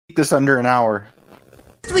this under an hour.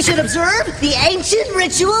 We should observe the ancient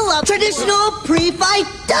ritual of traditional pre-fight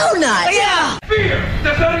donuts. Yeah! Fear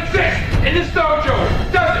does not exist in this dojo,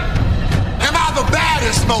 does it? Am I the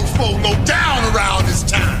baddest mofo down around this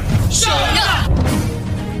time? Shut up!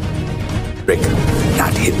 Break,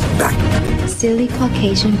 not hit back. Silly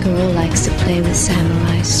Caucasian girl likes to play with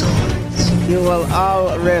samurai swords. You will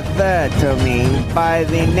all refer to me by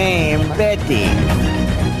the name Betty.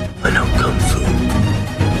 I know Kung Fu.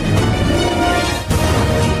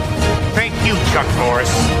 Thank you, Chuck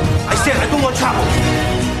Norris. I said I don't want trouble.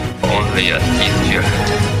 Only a ninja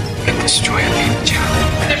can destroy a ninja.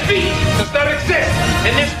 Defeat does not exist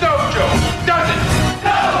in this dojo, does it?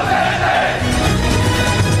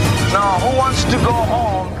 No, Now, who wants to go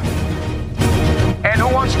home? And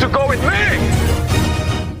who wants to go with me?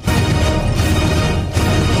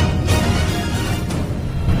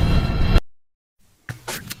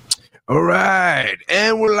 All right,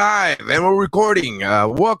 and we're live, and we're recording.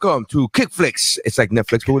 Welcome to Kickflix. It's like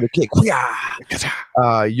Netflix, but with a kick.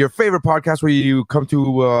 Your favorite podcast where you come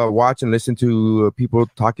to watch and listen to people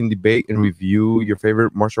talking, debate, and review your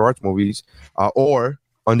favorite martial arts movies, or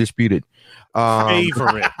Undisputed.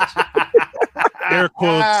 Favorite. Air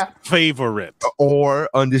quotes, favorite. Or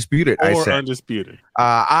Undisputed, I said. Undisputed.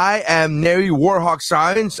 I am Neri Warhawk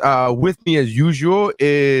Science. With me, as usual,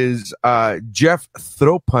 is Jeff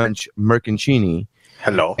Throwpunch Mercancini.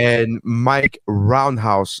 Hello. And Mike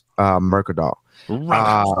Roundhouse Mercadal.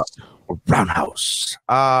 Roundhouse.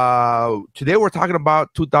 Today we're talking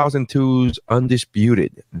about 2002's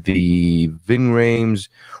Undisputed, the Ving Rhames,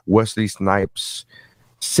 Wesley Snipes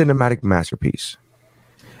cinematic masterpiece.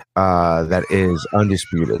 That is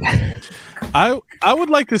Undisputed. I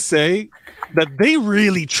would like to say that they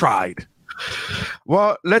really tried.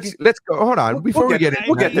 Well, let's go. Hold on, before we get it,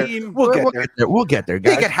 we'll get there. We'll get there,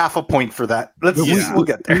 guys. They get half a point for that. We'll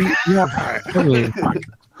get there.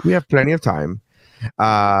 We have plenty of time.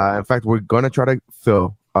 In fact, we're gonna try to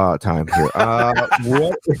fill time here.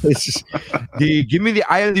 What is give me the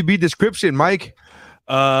IMDb description, Mike?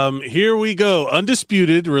 Here we go.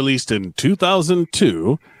 Undisputed, released in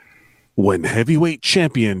 2002, when heavyweight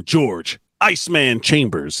champion George Iceman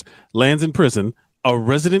Chambers lands in prison, a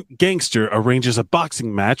resident gangster arranges a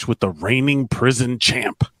boxing match with the reigning prison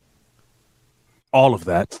champ. All of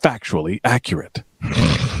that factually accurate.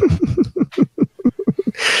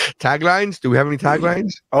 Taglines? Do we have any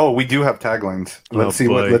taglines? Oh, we do have taglines. Let's see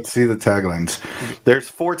the taglines. There's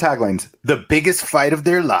 4 taglines. The biggest fight of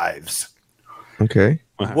their lives. Okay.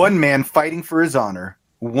 One man fighting for his honor.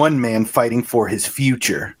 One man fighting for his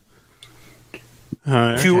future.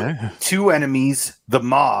 Two enemies. The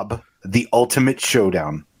mob. The ultimate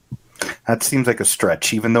showdown. That seems like a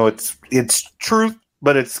stretch, even though it's truth,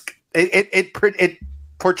 but it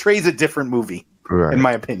portrays a different movie, right, in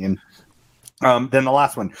my opinion. Then the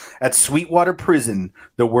last one. At Sweetwater Prison,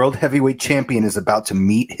 the world heavyweight champion is about to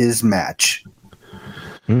meet his match.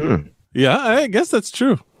 Yeah, I guess that's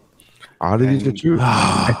true. Oddities are true.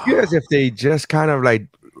 I feel as if they just kind of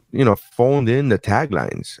phoned in the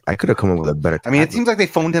taglines. I could have come up with a better tagline. I mean, it seems like they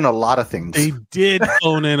phoned in a lot of things. They did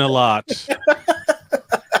phone in a lot.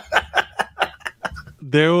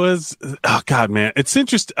 There was, oh God, man, it's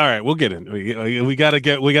interesting. All right, we'll get in. We gotta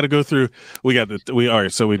go through. All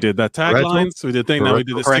right. So we did that tagline. So we did thing. Now we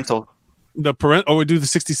do the parental. We do the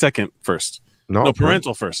 60-second first. No,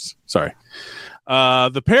 parental first. Sorry.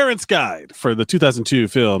 The Parent's Guide for the 2002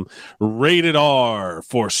 film, rated R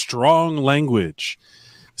for strong language,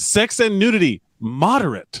 sex and nudity,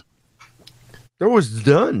 moderate. That was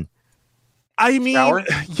done. I mean, shower?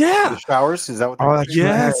 Yeah. The showers? Is that what?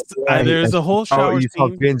 Yes. Right. There's a whole shower. You saw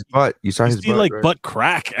Ben's butt. You saw his butt. Like right? butt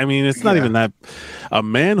crack. I mean, it's not even that. A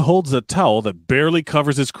man holds a towel that barely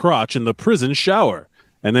covers his crotch in the prison shower,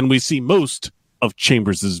 and then we see most of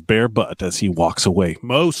Chambers's bare butt as he walks away.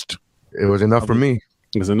 Most. It was enough for me.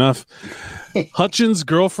 It was enough. Hutchins'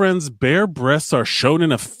 girlfriend's bare breasts are shown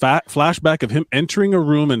in a flashback of him entering a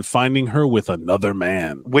room and finding her with another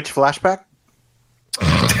man. Which flashback?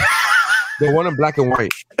 The one in black and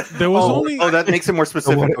white. There was only. Oh, that makes it more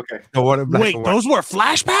specific. Okay. The one in black and white. Those were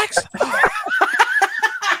flashbacks?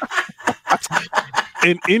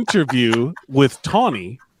 An interview with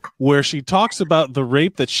Tawny where she talks about the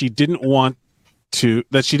rape that she didn't want to,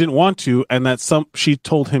 and that she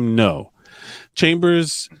told him no.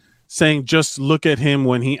 Chambers saying just look at him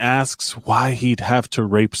when he asks why he'd have to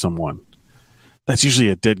rape someone. That's usually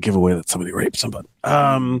a dead giveaway that somebody raped somebody.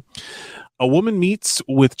 A woman meets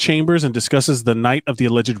with Chambers and discusses the night of the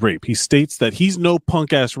alleged rape. He states that he's no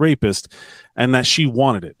punk-ass rapist and that she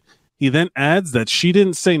wanted it. He then adds that she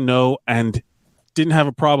didn't say no and didn't have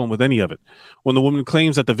a problem with any of it. When the woman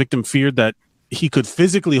claims that the victim feared that he could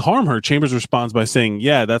physically harm her, Chambers responds by saying,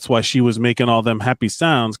 yeah, that's why she was making all them happy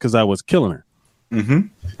sounds, because I was killing her. Mm-hmm.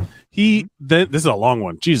 This is a long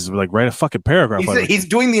one. Jesus, like write a fucking paragraph. He's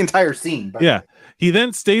doing the entire scene. Yeah. He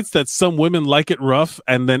then states that some women like it rough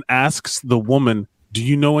and then asks the woman, do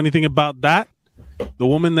you know anything about that? The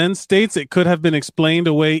woman then states it could have been explained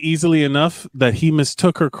away easily enough that he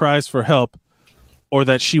mistook her cries for help or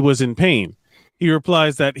that she was in pain. He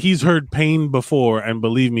replies that he's heard pain before, and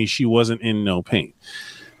believe me, she wasn't in no pain.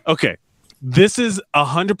 Okay. This is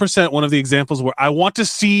 100% one of the examples where I want to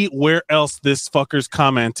see where else this fucker's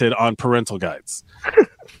commented on parental guides.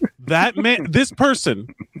 That man, this person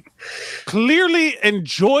clearly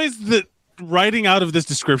enjoys the writing out of this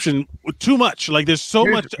description too much. Like there's so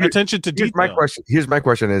much attention to detail. Here's my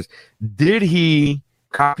question is, did he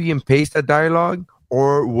copy and paste that dialogue?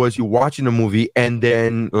 Or was you watching a movie and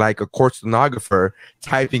then like a court stenographer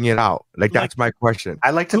typing it out? Like that's my question.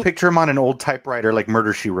 I like to picture him on an old typewriter, like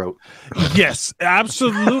Murder, She Wrote. Yes,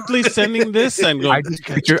 absolutely. Sending this and going.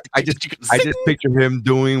 I just picture him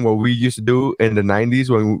doing what we used to do in the 90s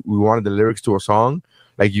when we wanted the lyrics to a song.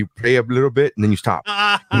 Like you play a little bit and then you stop,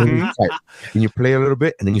 and then you type, and you play a little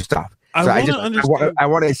bit and then you stop. So I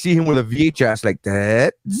want to see him with a VHS like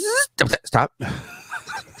that. Stop.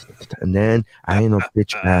 And then I ain't no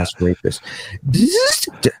bitch ass rapist.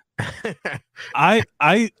 I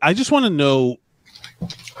just want to know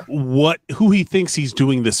who he thinks he's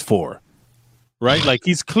doing this for, right? Like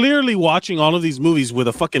he's clearly watching all of these movies with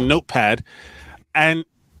a fucking notepad, and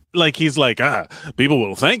like he's like, people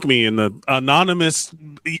will thank me in the anonymous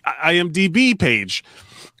IMDb page,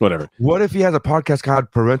 whatever. What if he has a podcast called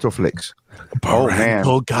Parental Flicks?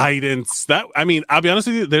 Parental guidance. That I mean, I'll be honest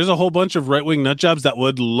with you. There's a whole bunch of right-wing nut jobs that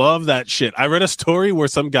would love that shit. I read a story where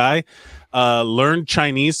some guy learned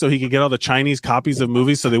Chinese so he could get all the Chinese copies of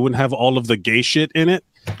movies so they wouldn't have all of the gay shit in it.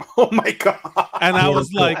 Oh my god! And I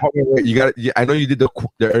was like, you got. I know you did the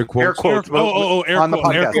air quotes. Air quotes.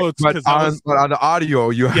 Air quotes. But on the audio,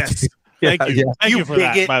 you have to. Thank you. Thank you for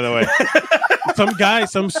that, by the way. Some guy,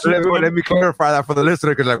 let me clarify that for the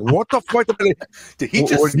listener, because like, what the fuck did he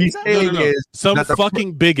just? What he's saying is some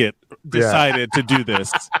fucking bigot decided to do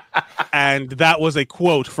this, and that was a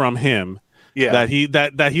quote from him. Yeah,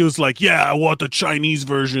 that he was like, yeah, I want the Chinese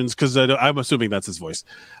versions because I'm assuming that's his voice,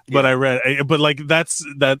 but I read, but like that's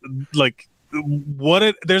that like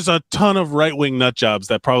there's a ton of right wing nut jobs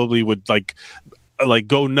that probably would like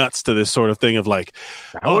go nuts to this sort of thing of like,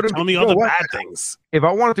 tell me all the bad things. If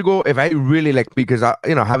I wanted to go, if I really like, because I,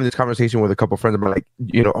 having this conversation with a couple of friends about like,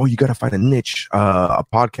 oh, you got to find a niche, a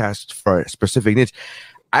podcast for a specific niche.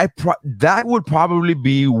 That would probably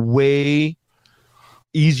be way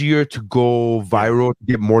easier to go viral to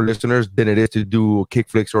get more listeners than it is to do Kick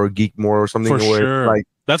Flicks or Geek More or something. For sure. Like,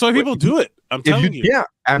 that's why people do it. I'm telling you. Yeah,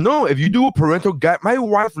 I know. If you do a parental guide, my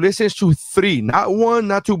wife listens to 3, not 1,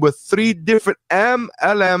 not 2, but 3 different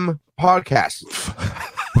MLM podcasts.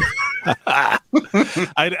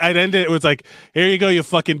 I'd end it with like, here you go, you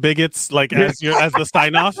fucking bigots, like as the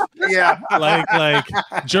Steinoff. Yeah. Like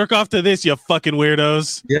jerk off to this, you fucking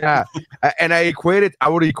weirdos. Yeah. And I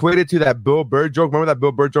would equate it to that Bill Burr joke. Remember that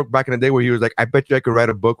Bill Burr joke back in the day where he was like, I bet you I could write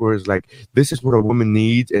a book where it's like, this is what a woman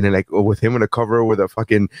needs, and then like with him on the cover with a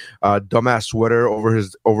fucking dumbass sweater over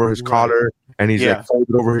his collar, and he's like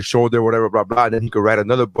folded over his shoulder, whatever, blah blah. And then he could write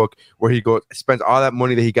another book where he spends all that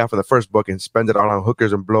money that he got for the first book and spends it all on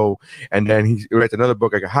hookers and blow. And then he writes another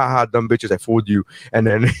book like, ha, dumb bitches, I fooled you. And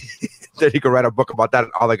then then he could write a book about that,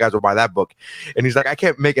 and all the guys will buy that book. And he's like, I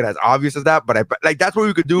can't make it as obvious as that, but like that's what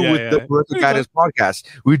we could do with the Parental Guidance podcast.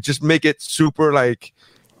 We just make it super like,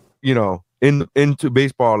 into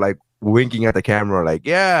baseball, like winking at the camera, like,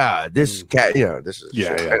 this cat, this is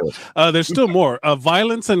there's still more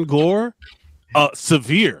violence and gore,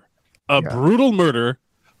 severe, brutal murder,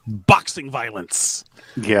 boxing violence.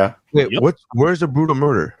 Yeah. Wait, where's the brutal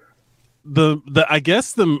murder? I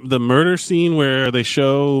guess the murder scene where they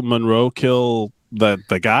show Monroe kill the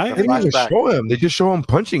guy. They didn't even show him. They just show him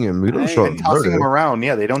punching him. We don't show him tossing him around.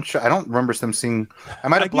 Yeah, they don't show. I don't remember them seeing. I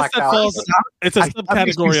might have blacked out. It's a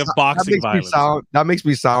subcategory of boxing violence. That makes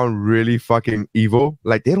me sound really fucking evil.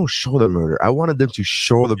 Like they don't show the murder. I wanted them to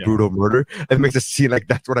show the brutal murder. It makes it seem like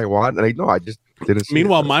that's what I want. And I just didn't.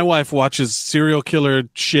 Meanwhile, my wife watches serial killer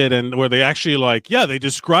shit, and where they actually they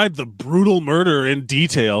describe the brutal murder in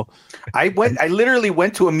detail. I literally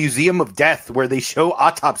went to a museum of death where they show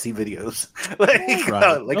autopsy videos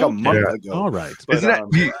a month ago. All right, but, isn't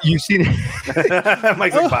that you've seen it?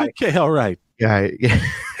 Mike's like, bye. Okay, all right. Yeah.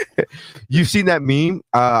 You've seen that meme?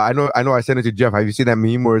 I know. I sent it to Jeff. Have you seen that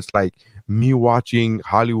meme where it's like me watching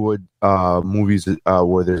Hollywood movies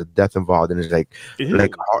where there's a death involved, and it's like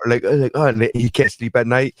and he can't sleep at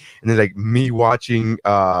night, and then like me watching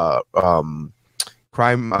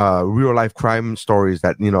crime, real life crime stories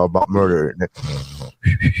that about murder.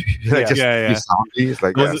 It's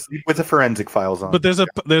like with the forensic files on. But there's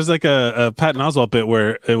like a Patton Oswalt bit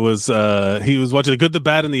where it was he was watching The Good, the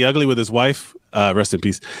Bad, and the Ugly with his wife, rest in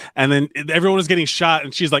peace, and then everyone was getting shot,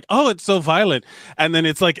 and she's like, "Oh, it's so violent," and then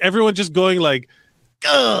it's like everyone just going like,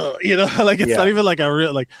 "Ugh," like it's not even like a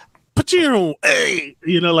real like. Hey,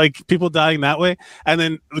 like people dying that way, and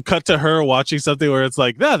then cut to her watching something where it's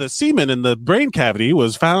like, the semen in the brain cavity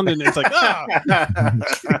was found, and it's like,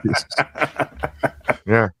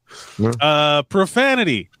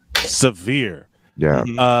 profanity, severe,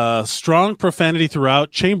 strong profanity throughout.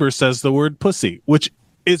 Chambers says the word pussy, which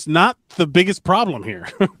is not the biggest problem here.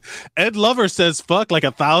 Ed Lover says fuck like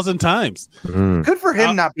 1,000 times. Good for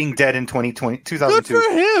him not being dead in 2002. Good for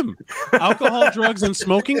him. Alcohol, drugs, and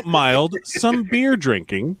smoking, mild. Some beer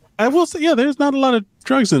drinking. I will say, there's not a lot of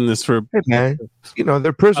drugs in this for... Hey, man.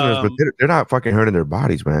 They're prisoners, but they're not fucking hurting their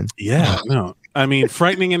bodies, man. Yeah, no. I mean,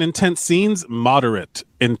 frightening and intense scenes, moderate.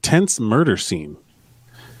 Intense murder scene.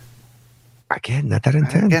 Again, not that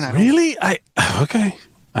intense. Really? Okay.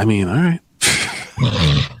 I mean, all right.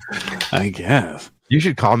 I guess you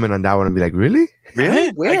should comment on that one and be like, really?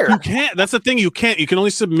 Where? You can't. That's the thing. You can't. You can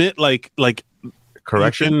only submit like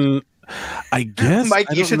correction. I guess, Mike,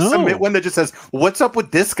 you should submit one that just says, "What's up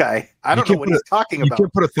with this guy?" I don't know what he's talking about. You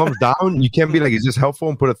can't put a thumbs down. You can't be like, "Is this helpful?"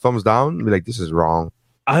 and put a thumbs down. Be like, "This is wrong."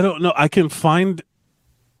 I don't know. I can find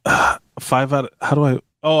 5 out. How do I?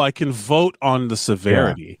 Oh, I can vote on the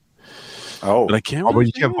severity. Yeah. Oh, but I can't. But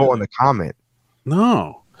you can't vote on the comment.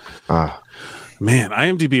 No. Man,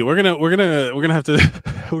 IMDb. We're gonna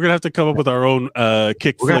have to come up with our own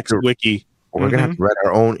Kickflix wiki. We're gonna have to write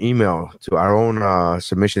our own email to our own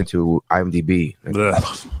submission to IMDb.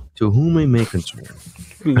 To whom it may concern.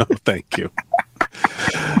 No, thank you.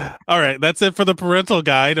 All right, that's it for the parental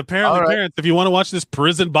guide. Apparently, parents, if you want to watch this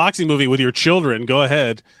prison boxing movie with your children, go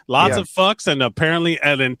ahead. Lots of fucks and apparently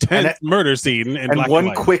an intense murder scene in black one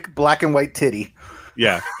and white. Quick black and white titty.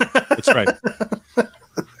 Yeah, that's right.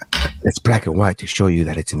 It's black and white to show you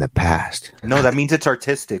that it's in the past. No, that means it's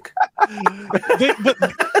artistic.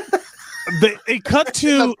 It cut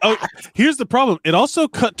to here's the problem. It also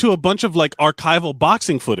cut to a bunch of like archival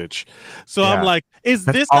boxing footage. So I'm like, that's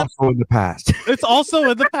this also in the past? It's also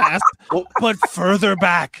in the past, but further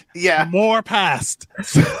back. Yeah, more past.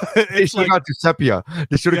 They should have gone to sepia.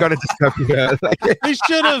 They should have gone into sepia. They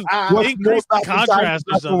should have increased the contrast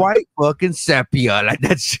or something. White fucking sepia. Like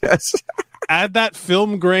that's just add that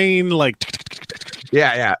film grain. Like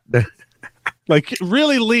like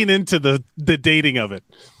really lean into the dating of it.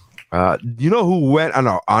 You know who went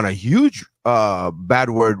on a huge bad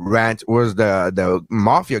word rant was the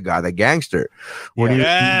mafia guy, the gangster. When he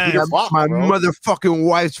my motherfucking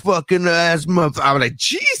wife's fucking ass. I was like,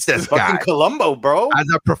 Jesus, fucking Columbo, bro. As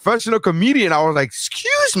a professional comedian, I was like,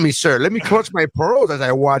 excuse me, sir. Let me clutch my pearls as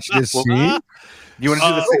I watch this scene. You want to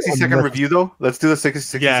do the 60-second review though? Let's do the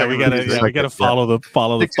 60-second. Yeah, we gotta follow the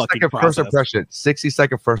fucking first impression.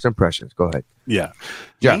 60-second first impressions. Go ahead. Yeah,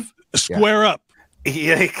 Jeff. Square up.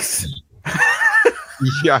 Yikes.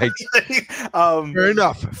 Yikes.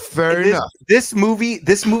 Fair enough. This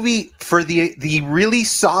movie for the really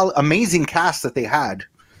solid, amazing cast that they had.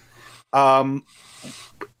 I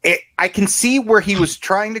can see where he was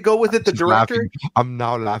trying to go with it. The director. I'm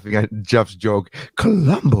now laughing at Jeff's joke.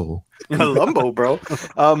 Columbo, bro.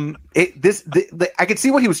 I could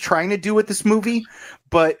see what he was trying to do with this movie,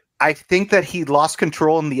 but I think that he lost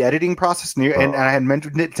control in the editing process. And I had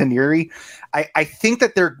mentioned it to Neri. I think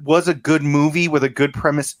that there was a good movie with a good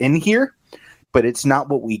premise in here, but it's not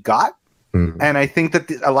what we got. Mm-hmm. And I think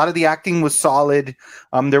that a lot of the acting was solid.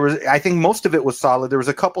 I think most of it was solid. There was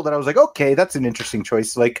a couple that I was like, okay, that's an interesting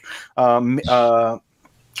choice. Like the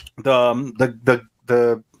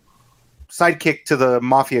sidekick to the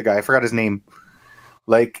mafia guy. I forgot his name.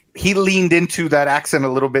 Like he leaned into that accent a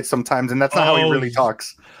little bit sometimes, and that's not how he really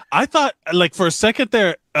talks. I thought, like, for a second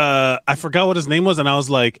there, I forgot what his name was, and I was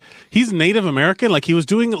like, he's Native American. Like, he was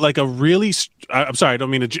doing, like, a really... I'm sorry, I don't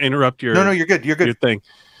mean to interrupt your... No, you're good. You're good. Your thing.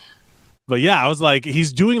 But, yeah, I was like,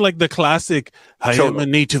 he's doing, like, the classic, I am a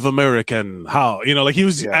Native American. How? You know, like, he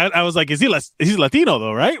was... Yeah. I was like, he's Latino,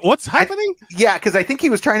 though, right? What's happening? Because I think he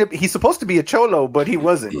was trying to... He's supposed to be a cholo, but he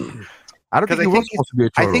wasn't. I don't think he was supposed to be a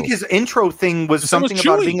cholo. I think his intro thing was something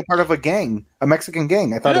about being a part of a gang, a Mexican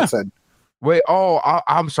gang. I thought it said... Wait,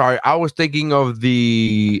 I'm sorry. I was thinking of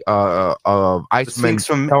the Iceman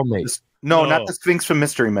from cellmate. No, not the Sphinx from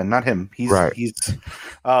Mystery Men. Not him. He's Right.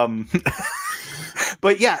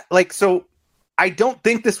 But yeah, like, so I don't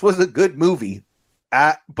think this was a good movie,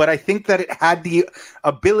 but I think that it had the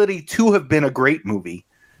ability to have been a great movie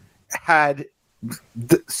had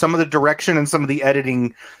some of the direction and some of the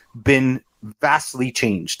editing been vastly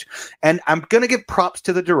changed. And I'm going to give props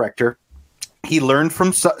to the director. He learned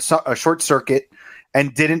from a Short Circuit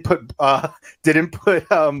and didn't put this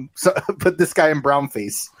guy in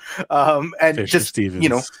brownface. And Fisher just Stevens. you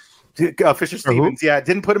know, Fisher Stevens. Yeah,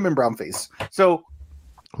 didn't put him in brownface. So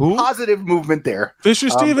Who? positive movement there. Fisher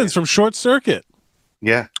Stevens from Short Circuit.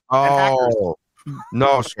 Yeah. Oh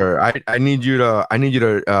no, sir. I need you to.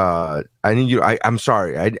 I'm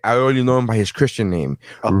sorry. I only know him by his Christian name,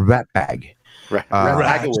 Ratbag.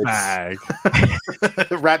 Ratbag.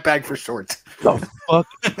 Ratbag for short. The fuck?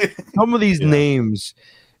 Some of these names,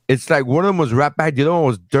 it's like one of them was Ratbag, the other one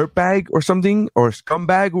was Dirtbag or something, or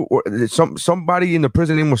Scumbag, or somebody in the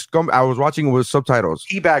prison name was Scum. I was watching it with subtitles.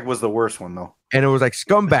 Teabag was the worst one though, and it was like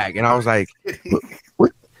Scumbag, and I was like,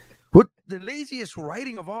 what? The laziest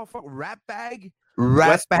writing of all. Fuck, Ratbag.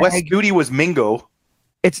 Wes Studi was Mingo.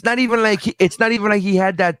 It's not even like he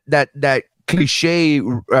had that cliche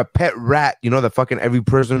pet rat. You know, the fucking every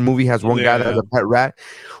prison movie has one guy that has a pet rat.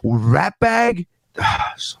 Ratbag.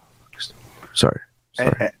 Sorry.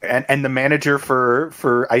 And the manager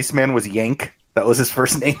for Iceman was Yank. That was his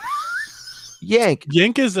first name. Yank.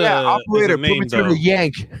 Yank is a operator. Is a name, put me through the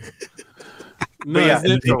Yank. No,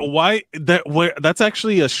 why that? Where that's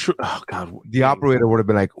actually oh god. The operator would have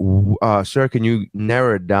been like, "Sir, can you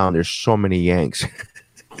narrow it down? There's so many Yanks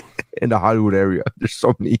in the Hollywood area. There's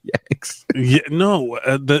so many Yanks." Yeah, no,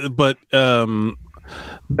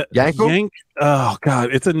 Yank. Oh god,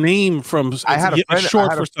 it's a name from. I had a friend,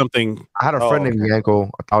 short for something. I had a friend named Yanko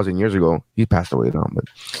 1,000 years ago. He passed away now, but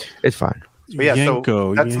it's fine. But yeah,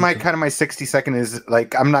 Yanko, so that's my 60 second is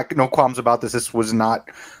like I'm not no qualms about this. This was not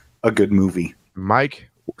a good movie. Mike,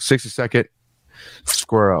 60-second,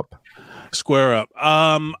 square up.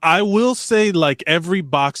 I will say, like every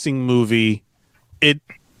boxing movie,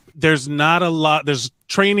 there's not a lot. There's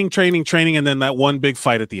training, and then that one big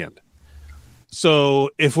fight at the end. So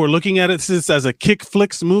if we're looking at it as a kick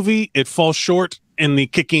flicks movie, it falls short in the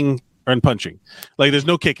kicking and punching. Like there's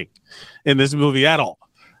no kicking in this movie at all.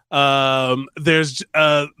 There's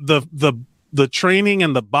the training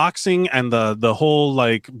and the boxing and the whole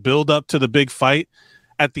like build up to the big fight.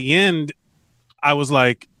 At the end, I was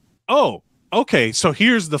like, oh, okay, so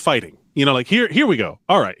here's the fighting. You know, like here we go.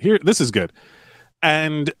 All right, this is good.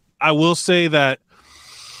 And I will say that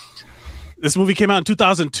this movie came out in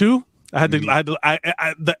 2002.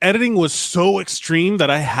 The editing was so extreme that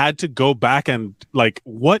I had to go back and like,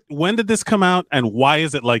 when did this come out and why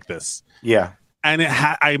is it like this? Yeah. And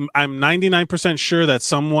I'm 99% sure that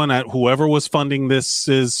someone at whoever was funding this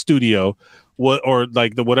studio, or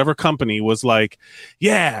like the whatever company was like,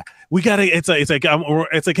 yeah, we gotta. It's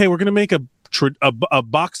like, hey, we're gonna make a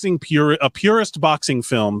purist boxing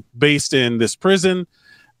film based in this prison,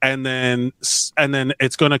 and then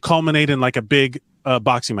it's gonna culminate in like a big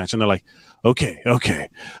boxing match. And they're like, okay,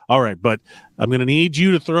 all right, but I'm gonna need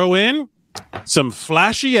you to throw in some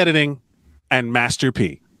flashy editing and Master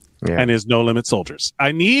P. Yeah. And his No Limit Soldiers.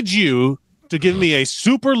 I need you to give me a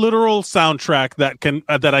super literal soundtrack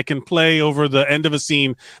that I can play over the end of a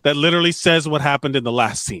scene that literally says what happened in the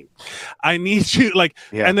last scene. I need you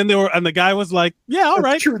and then the guy was like, yeah, all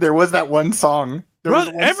right. That's true. There was that one song.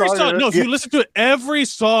 Every song. No, if you listen to it, every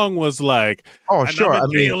song was like, oh, sure. I'm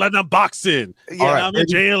in jail and I'm boxing. Yeah, I'm in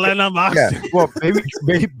jail and I'm boxing. Yeah. Well,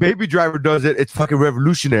 Baby Driver does it. It's fucking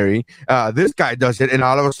revolutionary. This guy does it, and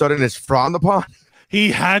all of a sudden it's frowned upon. He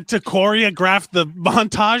had to choreograph the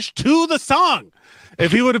montage to the song.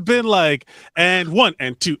 If he would have been like, and 1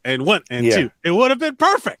 and 2 and 1 and 2, it would have been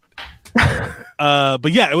perfect.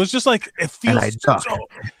 But yeah, it was just like it feels. And I duck,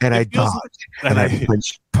 and I dodge, and I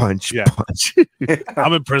punch.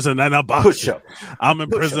 I'm in prison and I'm boxing. I'm in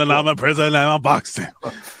prison and I'm boxing.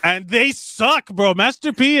 And they suck, bro.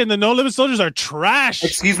 Master P and the No Limit Soldiers are trash.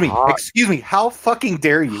 Excuse me. How fucking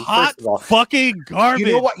dare you? Hot first of all, fucking garbage.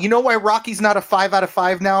 You know what? You know why Rocky's not a 5 out of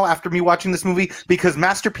 5 now after me watching this movie? Because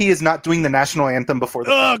Master P is not doing the national anthem before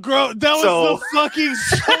the. Oh, bro, that was so fucking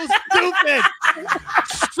so stupid.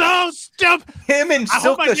 So stupid. Him and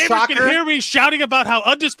Silk the Shocker. I hope my neighbors can hear me shouting about how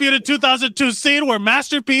Undisputed 2002 scene where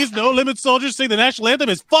Master P's No Limit Soldiers sing the national anthem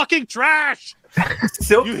is fucking trash.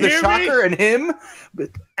 Silk the Shocker and him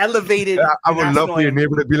elevated. I would love for your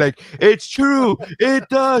neighbor to be like, "It's true, it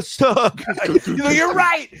does suck." You're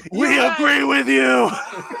right. We agree with you.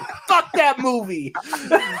 Fuck that movie.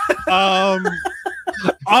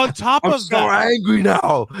 On top I'm of so that, angry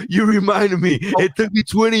now. You reminded me. It took me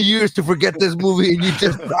 20 years to forget this movie, and you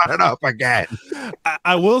just brought it up again.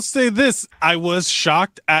 I will say this: I was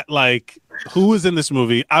shocked at like who was in this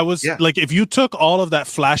movie. I was like, if you took all of that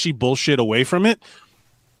flashy bullshit away from it,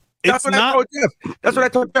 That's what I told Jeff. That's what I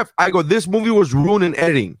told Jeff. I go, this movie was ruined in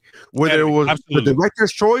editing, whether it was the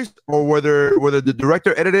director's choice or whether the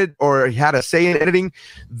director edited or he had a say in editing.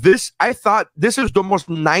 I thought this is the most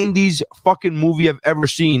 90s fucking movie I've ever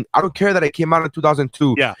seen. I don't care that it came out in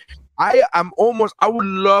 2002. Yeah, I would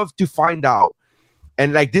love to find out.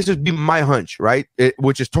 And like this would be my hunch, right?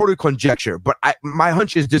 Which is total conjecture. But my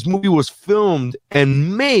hunch is this movie was filmed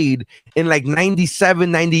and made in like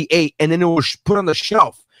 97, 98, and then it was put on the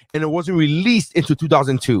shelf. And it wasn't released into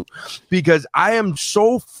 2002 because I am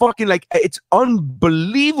so fucking like, it's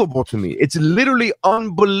unbelievable to me. It's literally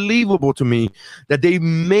unbelievable to me that they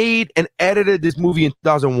made and edited this movie in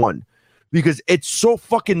 2001 because it's so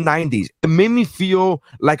fucking 90s. It made me feel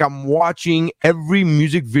like I'm watching every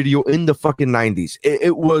music video in the fucking 90s.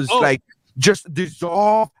 It was like just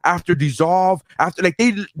dissolve after like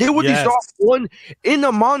they would dissolve one in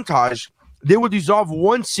a montage. They would dissolve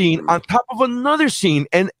one scene on top of another scene,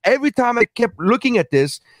 and every time I kept looking at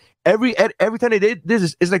this, every time they did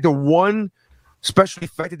this is like the one special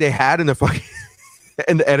effect that they had in the fucking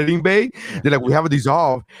in the editing bay. They're like, we have a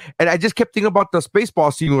dissolve, and I just kept thinking about the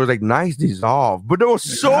Spaceball scene where it was like nice dissolve, but there was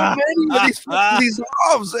so many of these fucking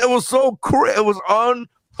dissolves. It was so it was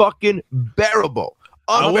unfucking bearable.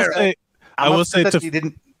 I will say that you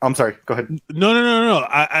didn't. I'm sorry. Go ahead. No.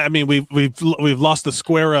 I mean, we've lost the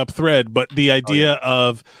square up thread, but the idea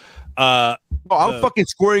of, I'm fucking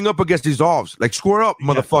squaring up against dissolves. Like square up,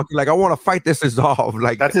 motherfucker. Like I want to fight this dissolve.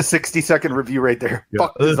 Like that's a 60-second review right there. Yeah.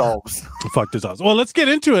 Fuck dissolves. Fuck dissolves. Well, let's get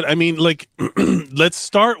into it. I mean, like, let's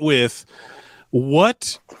start with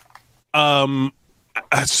what. So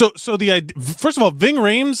the idea. First of all, Ving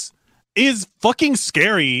Rhames is fucking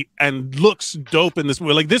scary and looks dope in this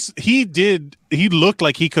movie. Like this, he looked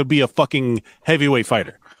like he could be a fucking heavyweight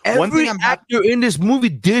fighter. Every actor in this movie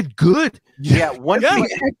did good. Yeah,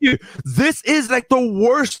 this is like the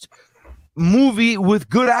worst movie with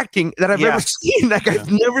good acting that I've ever seen. Like I've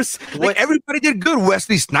never like everybody did good.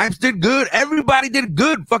 Wesley Snipes did good. Everybody did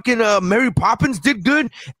good. Fucking Mary Poppins did good.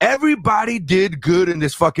 Everybody did good in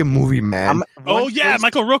this fucking movie, man.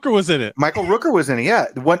 Michael Rooker was in it. Yeah.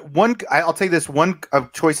 I'll tell you this one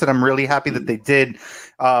choice that I'm really happy that they did.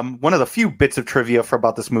 One of the few bits of trivia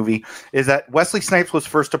about this movie is that Wesley Snipes was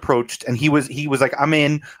first approached and he was like, I'm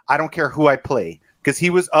in. I don't care who I play. Because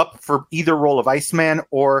he was up for either role of Iceman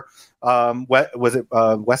or was it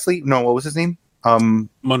Wesley? No, what was his name?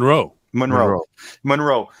 Monroe.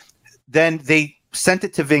 Then they sent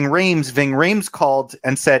it to Ving Rhames. Ving Rhames called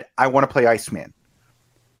and said, I want to play Iceman.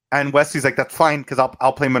 And Wesley's like, that's fine, because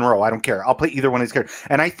I'll play Monroe. I don't care. I'll play either one of these characters.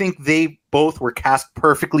 And I think they both were cast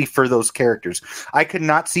perfectly for those characters. I could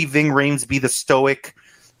not see Ving Rhames be the stoic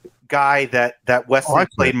guy that Wesley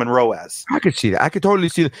played Monroe as. I could see that. I could totally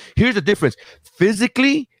see that. Here's the difference.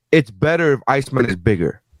 Physically, it's better if Iceman is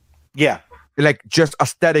bigger. Yeah. Like just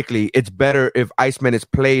aesthetically, it's better if Iceman is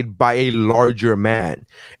played by a larger man.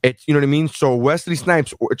 It's, you know what I mean? So Wesley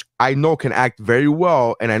Snipes, which I know can act very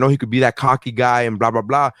well, and I know he could be that cocky guy and blah, blah,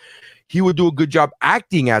 blah. He would do a good job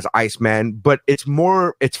acting as Iceman, but it's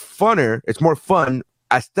more fun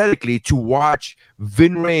aesthetically to watch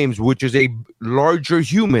Ving Rhames, which is a larger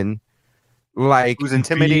human, like who's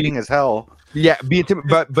intimidating as hell. Yeah,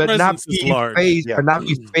 but not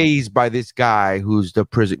be fazed by this guy who's the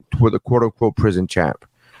quote unquote prison champ.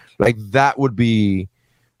 Like that would be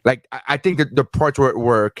like I think that the parts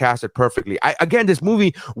were casted perfectly. This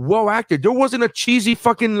movie well acted. There wasn't a cheesy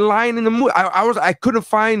fucking line in the movie. I couldn't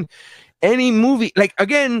find any movie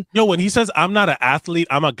when he says I'm not an athlete,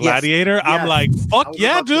 I'm a gladiator. Yes. I'm like, fuck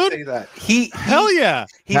yeah, dude. Hell yeah.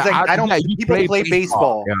 He's like, I don't. People play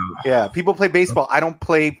baseball. Yeah, people play baseball. I don't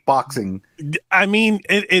play boxing. I mean,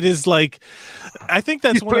 it is like, I think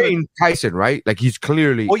that's he's playing Tyson, right? Like he's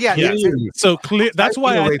clearly. Oh yeah. So clear. That's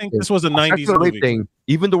why I think this was a 90s movie. Thing.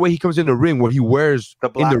 Even the way he comes in the ring, what he wears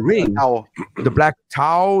in the ring, the black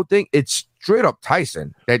towel thing, it's straight up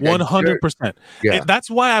Tyson. 100%. Yeah. That's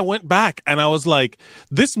why I went back and I was like,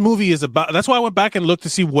 this movie is about. That's why I went back and looked to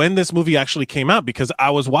see when this movie actually came out, because I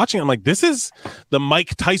was watching. I'm like, this is the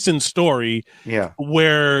Mike Tyson story. Yeah.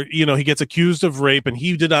 Where he gets accused of rape and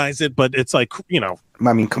he denies it, but it's like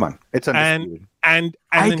I mean, come on, it's undisputed. And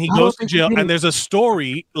then he goes to jail, and there's a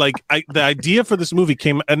story like the idea for this movie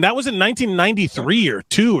came, and that was in 1993 or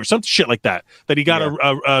 2 or some shit like that he got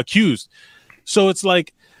accused. So it's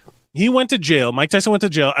like He went to jail. Mike Tyson went to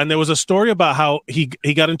jail, and there was a story about how he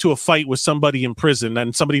got into a fight with somebody in prison,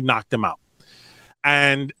 and somebody knocked him out.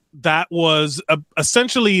 And that was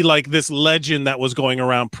essentially like this legend that was going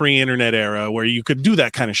around pre-internet era where you could do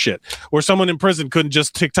that kind of shit, where someone in prison couldn't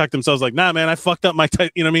just TikTok themselves like, nah, man, I fucked up my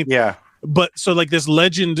you know what I mean? Yeah. But so like this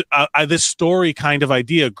legend, this story kind of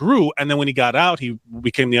idea grew. And then when he got out, he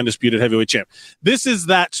became the undisputed heavyweight champ. This is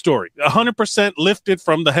that story, 100% lifted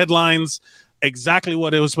from the headlines, exactly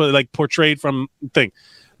what it was like portrayed from thing.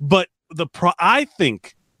 But I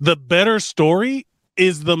think the better story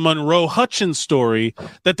is the Monroe Hutchins story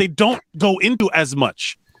that they don't go into as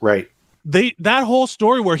much. Right. That whole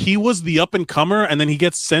story where he was the up and comer and then he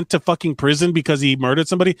gets sent to fucking prison because he murdered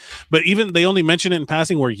somebody. But even they only mention it in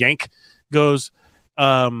passing where Yank goes,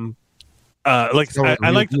 I like,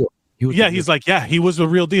 yeah, he's like, yeah, he was a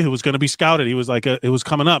real deal. He was going to be scouted. He was like, it was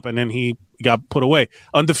coming up, and then he got put away,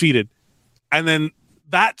 undefeated. And then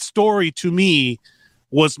that story to me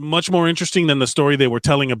was much more interesting than the story they were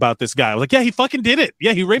telling about this guy. I was like, yeah, he fucking did it.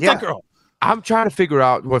 Yeah, he raped that girl. I'm trying to figure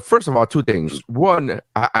out. Well, first of all, two things. One,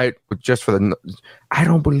 I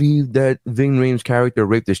don't believe that Ving Rhames' character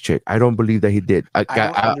raped this chick. I don't believe that he did. I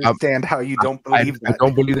don't understand how you don't believe that. I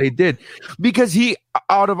don't believe that he did, because he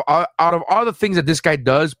out of all the things that this guy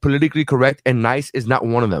does, politically correct and nice is not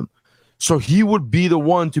one of them. So he would be the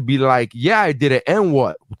one to be like, yeah, I did it, and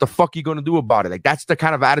what? What the fuck are you gonna do about it? Like, that's the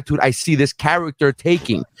kind of attitude I see this character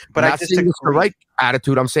taking. But I think it's the right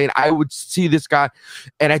attitude. I'm saying I would see this guy,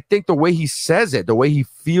 and I think the way he says it, the way he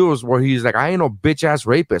feels, where he's like, I ain't no bitch ass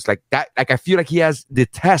rapist, like that. Like, I feel like he has the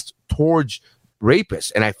test towards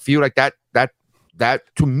rapists, and I feel like that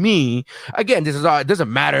to me, again, this is it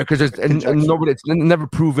doesn't matter because there's nobody, it's never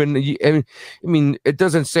proven. I mean, it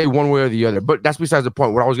doesn't say one way or the other, but that's besides the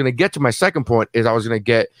point. What I was going to get to, my second point, is I was going to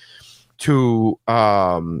get to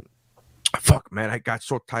fuck, man, I got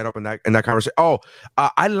so tied up in that conversation.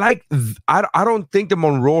 I don't think the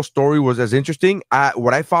Monroe story was as interesting.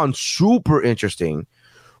 What I found super interesting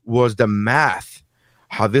was the math.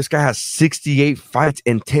 How this guy has 68 fights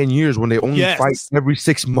in 10 years when they only fight every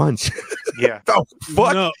 6 months. Yeah. The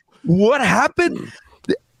fuck? No. What happened?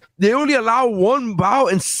 They only allow one bout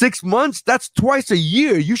in 6 months. That's twice a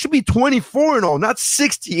year. You should be 24 and all, not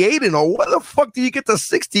 68 and all. What the fuck do you get to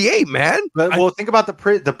 68, man? Well, think about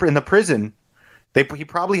in the prison. He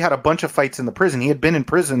probably had a bunch of fights in the prison. He had been in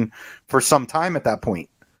prison for some time at that point.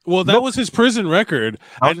 Well, that was his prison record.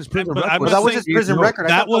 That was his prison record.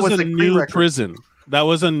 That was a new prison. That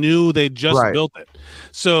was a new. They just built it.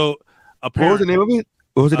 So apparently,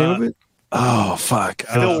 what was the name of it? Oh fuck!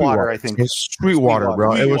 Stillwater, I think. It's Sweetwater,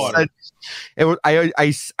 bro. It was.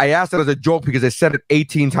 I asked it as a joke because I said it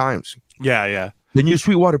 18 times. Yeah. The new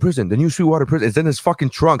Sweetwater prison. It's in his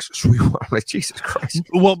fucking trunks. Sweetwater. I'm like, Jesus Christ.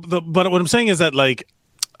 Well, but what I'm saying is that, like,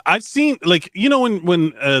 I've seen, like, you know, when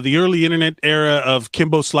the early internet era of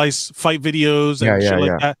Kimbo Slice fight videos and shit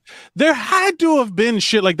like that, there had to have been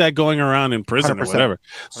shit like that going around in prison 100%. Or whatever.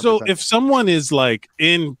 100%. So if someone is like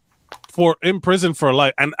in prison for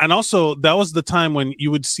life, and also that was the time when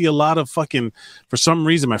you would see a lot of fucking, for some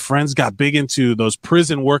reason my friends got big into those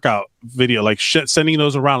prison workout video, like shit, sending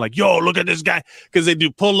those around like, yo, look at this guy, because they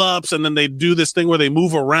do pull-ups and then they do this thing where they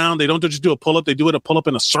move around. They don't just do a pull-up, they do a pull-up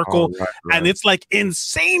in a circle. Right. And it's like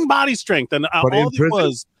insane body strength, and all it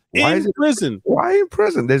was in prison. Why in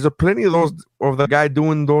prison? There's plenty of those of the guy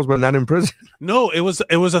doing those, but not in prison. No, it was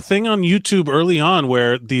a thing on YouTube early on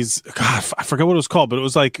where these, God, I forget what it was called, but it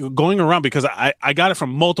was like going around, because I got it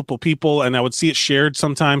from multiple people and I would see it shared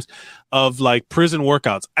sometimes, of like prison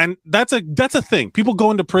workouts. And that's a thing. People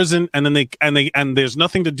go into prison and then and there's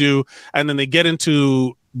nothing to do, and then they get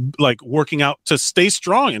into like working out to stay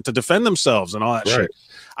strong and to defend themselves and all that shit.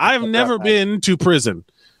 I've never been to prison.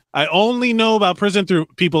 I only know about prison through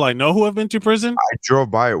people I know who have been to prison. I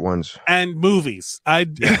drove by it once. And movies.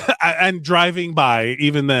 And driving by.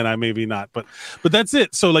 Even then, I maybe not. But that's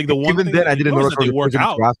it. So like even then, I didn't know they work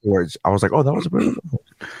out afterwards. I was like, oh, that was a prison.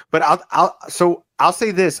 But I'll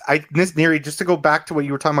say this. Neri, just to go back to what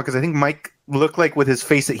you were talking about, because I think Mike looked like with his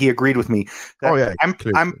face that he agreed with me.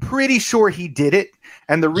 I'm pretty sure he did it,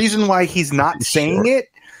 and the reason why he's not saying it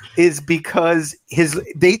is because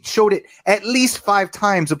they showed it at least 5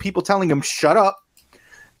 times of people telling him, shut up,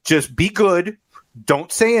 just be good,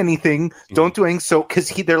 don't say anything, don't do anything. So because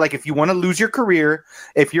they're like, if you want to lose your career,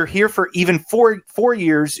 if you're here for even four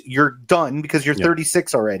years, you're done, because you're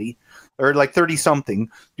 36 already, or like 30 something,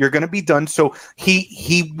 you're going to be done. So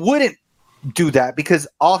he wouldn't do that, because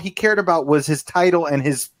all he cared about was his title and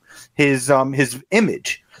his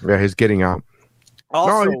image. Yeah, his getting out.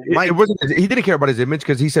 Also, it wasn't. He didn't care about his image,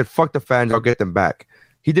 because he said, "Fuck the fans, I'll get them back."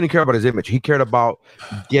 He didn't care about his image. He cared about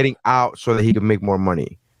getting out so that he could make more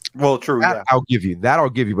money. Well, true. That I'll give you.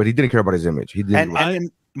 But he didn't care about his image. He didn't.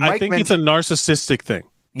 I think it's a narcissistic thing.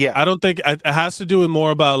 Yeah, I don't think it has to do with more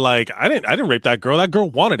about like I didn't rape that girl. That girl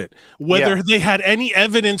wanted it. Whether they had any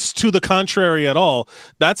evidence to the contrary at all,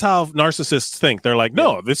 that's how narcissists think. They're like,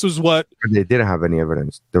 no, this is what they didn't have any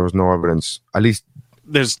evidence. There was no evidence. At least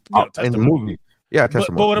there's in the movie. Yeah, but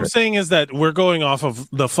what I'm saying is that we're going off of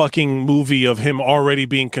the fucking movie of him already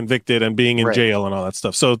being convicted and being in jail and all that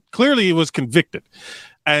stuff. So clearly he was convicted,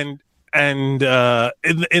 and in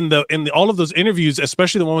all of those interviews,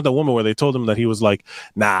 especially the one with the woman where they told him that he was like,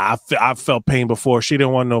 nah, I felt pain before. She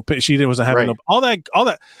didn't want no pain. She wasn't having no all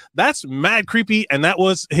that. That's mad creepy, and that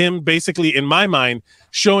was him basically, in my mind,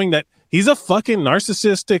 showing that he's a fucking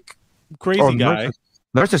narcissistic, crazy guy.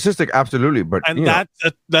 Narcissistic, absolutely, but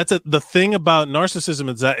that's the thing about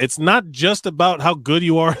narcissism is that it's not just about how good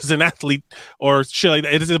you are as an athlete or shit like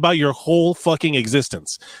that. It is about your whole fucking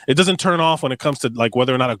existence. It doesn't turn off when it comes to like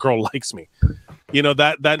whether or not a girl likes me. You know,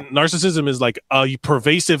 that narcissism is like a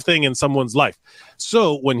pervasive thing in someone's life.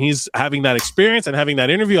 So when he's having that experience and having that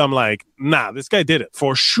interview, I'm like, nah, this guy did it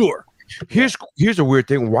for sure. Here's a weird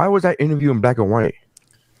thing. Why was that interview in black and white?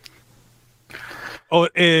 Oh,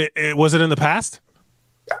 it was it in the past?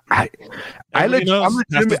 I'm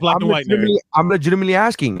legitimately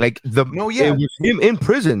asking. Like it was him in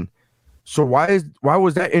prison. So why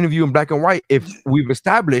was that interview in black and white if we've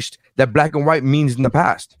established that black and white means in the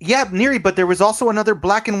past? Yeah, Neri, but there was also another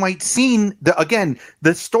black and white scene.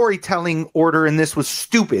 The storytelling order in this was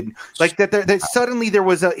stupid. Like that suddenly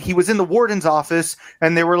he was in the warden's office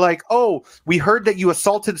and they were like, "Oh, we heard that you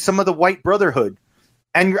assaulted some of the White Brotherhood."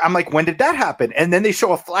 And I'm like, when did that happen? And then they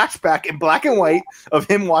show a flashback in black and white of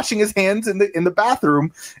him washing his hands in the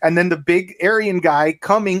bathroom, and then the big Aryan guy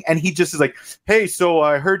coming, and he just is like, "Hey, so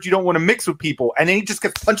I heard you don't want to mix with people," and then he just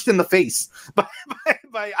gets punched in the face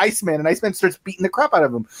by Iceman, and Iceman starts beating the crap out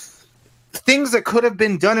of him. Things that could have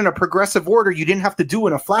been done in a progressive order, you didn't have to do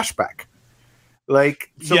in a flashback.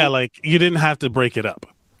 Like you didn't have to break it up.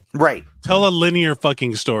 Right. Tell a linear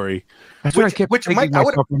fucking story. That's what I kept thinking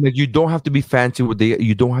myself. You don't have to be fancy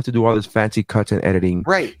you don't have to do all this fancy cuts and editing.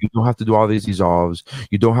 Right. You don't have to do all these dissolves.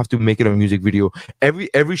 You don't have to make it a music video.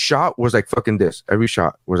 Every shot was like fucking this. Every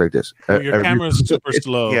shot was like this. Your camera's super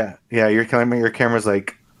slow. Yeah. Your camera's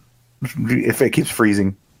like, if it keeps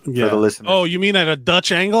freezing. For the listener. Oh, you mean at a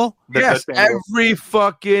Dutch angle? Yes. Every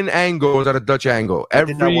fucking angle is at a Dutch angle. I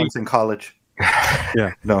did that once in college.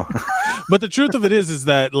 Yeah. No. But the truth of it is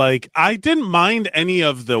that like I didn't mind any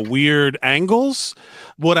of the weird angles.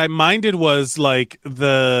 What I minded was like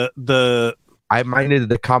I minded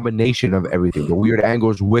the combination of everything. The weird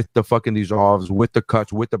angles with the fucking dissolves, with the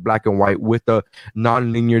cuts, with the black and white, with the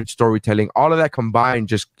non-linear storytelling. All of that combined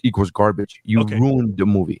just equals garbage. You ruined the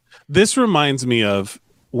movie. This reminds me of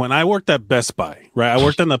when I worked at Best Buy, right? I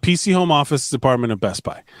worked in the PC home office department of Best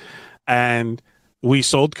Buy. And we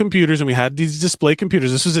sold computers and we had these display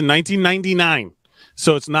computers. This was in 1999.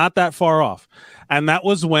 So it's not that far off. And that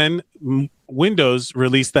was when Windows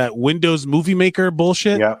released that Windows Movie Maker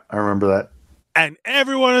bullshit. Yeah, I remember that. And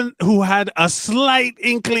everyone who had a slight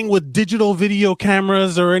inkling with digital video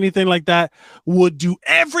cameras or anything like that would do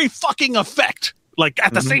every fucking effect. Like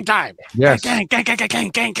at the same time. Yes. Gang, gang, gang, gang, gang,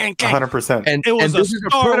 gang, gang, gang. 100%. And it was a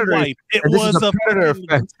star wipe. It was a Predator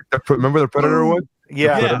effect. Remember the Predator one?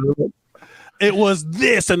 Yeah. It was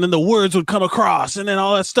this, and then the words would come across, and then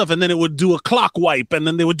all that stuff, and then it would do a clock wipe, and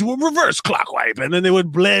then they would do a reverse clock wipe, and then they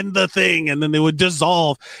would blend the thing, and then they would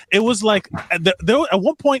dissolve. It was like at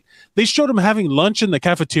one point they showed him having lunch in the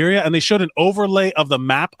cafeteria, and they showed an overlay of the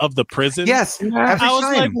map of the prison. Yes, I was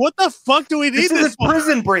like, "What the fuck do we need this for?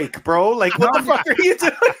 Prison Break, bro? Like, what the fuck are you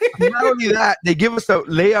doing?" Not only that, they give us the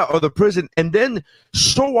layout of the prison, and then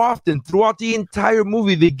so often throughout the entire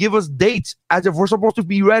movie, they give us dates as if we're supposed to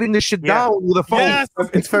be writing this shit down with a phone. Yes.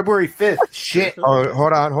 It's February 5th. Shit. Oh,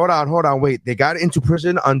 hold on. Wait, they got into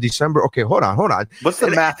prison on December. Okay, hold on. What's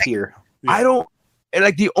the math here? I don't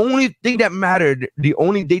like the only thing that mattered. The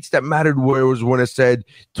only dates that mattered was when it said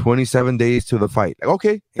 27 days to the fight. Like,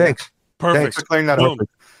 okay, thanks. Perfect. Thanks for clearing that up.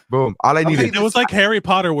 Boom. All I needed. It was like Harry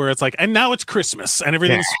Potter, where it's like, and now it's Christmas, and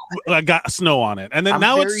everything's got snow on it, and then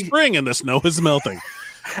it's spring, and the snow is melting.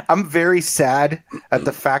 I'm very sad at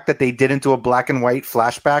the fact that they didn't do a black and white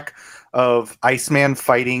flashback of Iceman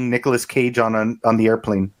fighting Nicolas Cage on the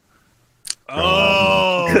airplane.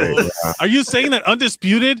 Oh, are you saying that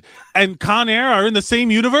Undisputed and Con Air are in the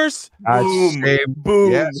same universe?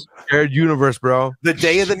 Boom. Yes. Shared universe, bro. The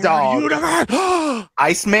Day of the Dog.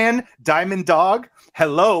 Iceman, Diamond Dog.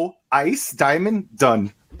 Hello, Ice, Diamond,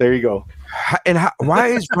 done. There you go. And why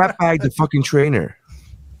is Ratbag the fucking trainer?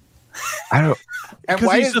 I don't. And Because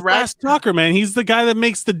why he's is the fast talker, man. He's the guy that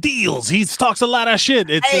makes the deals. He talks a lot of shit.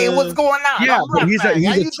 It's, Hey, what's going on? Yeah, I'm but he's a How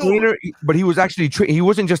you doing? trainer. But he was actually he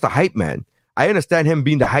wasn't just a hype man. I understand him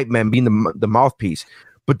being the hype man, being the mouthpiece.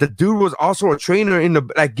 But the dude was also a trainer in the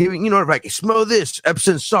like giving, like smell this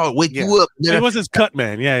Epsom salt, wake you up. It was his cut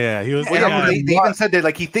man. Yeah. He was. Well, yeah, they even said that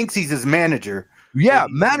like he thinks he's his manager. Yeah,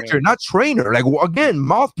 manager, not trainer. Like again,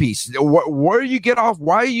 mouthpiece. Where you get off?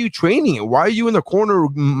 Why are you training it? Why are you in the corner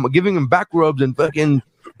giving him back rubs and fucking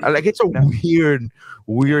like? It's a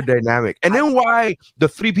weird dynamic. And then why the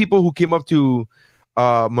three people who came up to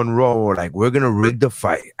Monroe were like, we're gonna rig the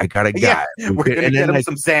fight. I got a guy. Yeah, we're gonna get him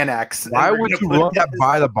some Xanax. Why would you run that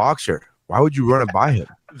by the boxer? Why would you run it by him?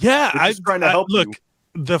 Yeah, I'm trying to help look. you.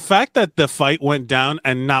 The fact that the fight went down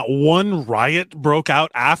and not one riot broke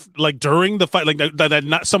out after, like during the fight, like that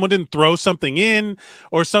not someone didn't throw something in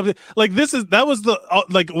or something like that was the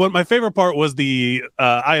like what my favorite part was the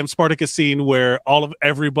I Am Spartacus scene where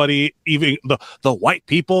everybody, even the white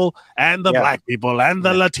people and the black people and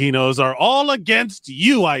the Latinos are all against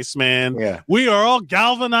you, Iceman. Yeah, we are all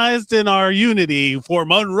galvanized in our unity for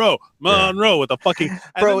Monroe with a fucking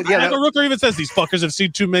bro. Michael Rooker even says these fuckers have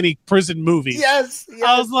seen too many prison movies. Yes.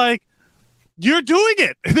 I was like, you're doing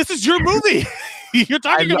it. This is your movie. You're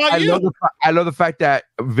talking about you. I love the fact that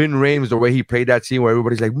Vin Rames, the way he played that scene where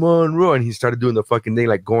everybody's like Monroe, and he started doing the fucking thing,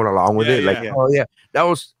 like going along with it. Oh yeah, that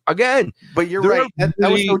was again. But you're right.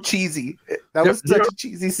 That was so cheesy. That was such a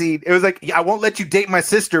cheesy scene. It was like, I won't let you date my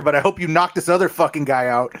sister, but I hope you knock this other fucking guy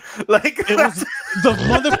out. Like it was the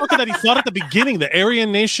motherfucker that he fought at the beginning, the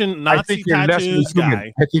Aryan Nation Nazi tattoos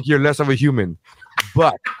guy. I think you're less of a human,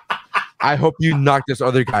 but I hope you knock this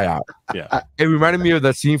other guy out. Yeah, it reminded me of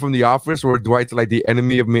that scene from The Office where Dwight's like, the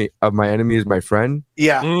enemy of my enemy is my friend.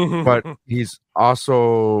 Yeah, but he's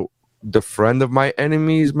also the friend of my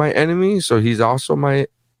enemy is my enemy, so he's also my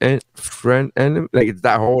friend enemy. Like it's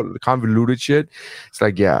that whole convoluted shit. It's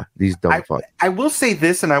like, yeah, these dumb fucks. I will say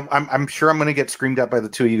this, and I'm sure I'm going to get screamed at by the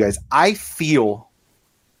two of you guys. I feel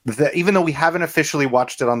that even though we haven't officially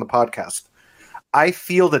watched it on the podcast, I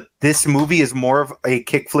feel that this movie is more of a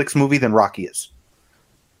kick flicks movie than Rocky is.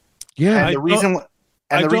 Yeah, and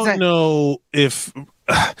I don't know if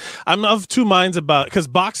I'm of two minds about, because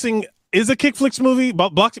boxing is a kick flicks movie, but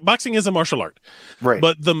boxing is a martial art, right?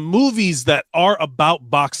 But the movies that are about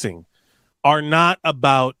boxing are not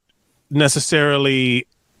about necessarily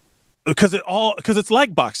because it's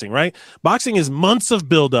like boxing, right? Boxing is months of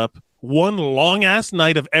buildup, one long ass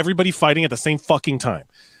night of everybody fighting at the same fucking time.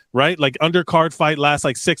 Right? Like undercard fight lasts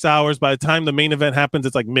like 6 hours. By the time the main event happens,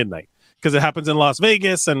 it's like midnight because it happens in Las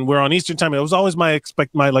Vegas and we're on Eastern time. It was always my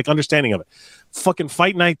like understanding of it. Fucking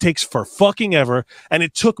fight night takes for fucking ever. And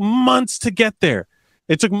it took months to get there.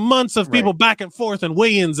 It took months of people back and forth and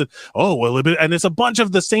weigh-ins and and it's a bunch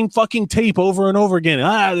of the same fucking tape over and over again.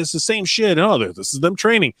 This is the same shit. This is them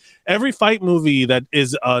training. Every fight movie that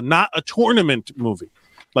is not a tournament movie.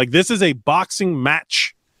 Like this is a boxing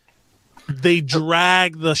match. They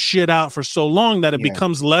drag the shit out for so long that it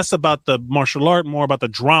becomes less about the martial art, more about the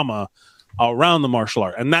drama around the martial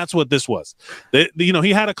art. And that's what this was.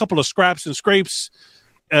 He had a couple of scraps and scrapes,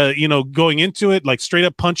 going into it, like straight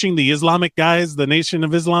up punching the Islamic guys, the Nation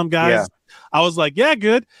of Islam guys. Yeah. I was like, yeah,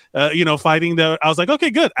 good. Fighting I was like,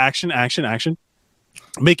 okay, good. Action.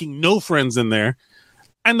 Making no friends in there.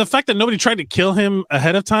 And the fact that nobody tried to kill him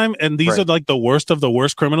ahead of time, and these are like the worst of the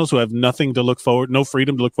worst criminals who have nothing to look forward, no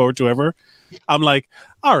freedom to look forward to ever. I'm like,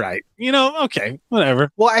 all right, okay,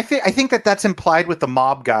 whatever. Well, I think that's implied with the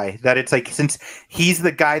mob guy, that it's like, since he's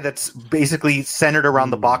the guy that's basically centered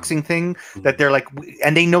around the boxing thing, that they're like,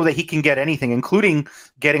 and they know that he can get anything, including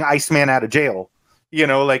getting Iceman out of jail,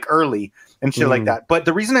 like early and shit like that. But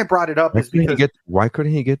the reason I brought it up is because why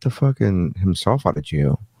couldn't he get the fucking himself out of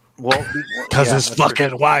jail? Well, because his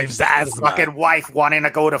fucking wife's asthma. Fucking wife wanting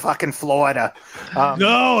to go to fucking Florida.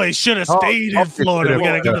 No, he should have stayed in Florida. We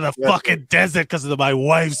gotta go to the fucking desert because of my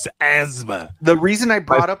wife's asthma. The reason I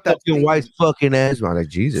brought up that fucking wife's fucking asthma, like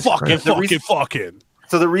Jesus, fucking.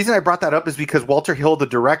 So the reason I brought that up is because Walter Hill, the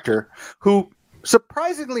director, who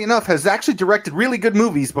surprisingly enough has actually directed really good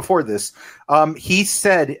movies before this, he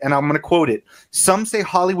said, and I'm going to quote it, "Some say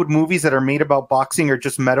Hollywood movies that are made about boxing are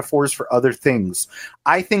just metaphors for other things.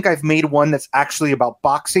 I think I've made one that's actually about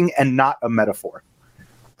boxing and not a metaphor,"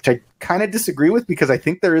 which I kind of disagree with, because I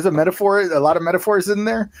think there is a metaphor, a lot of metaphors in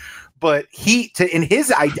there. But in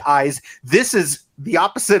his eyes, this is the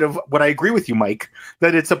opposite of what I agree with you, Mike.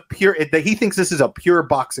 That it's that he thinks this is a pure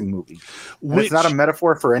boxing movie. It's not a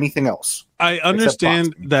metaphor for anything else. I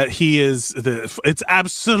understand that it's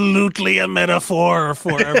absolutely a metaphor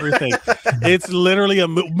for everything. It's literally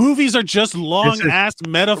movies are just long ass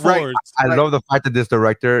metaphors. Right. I love the fact that this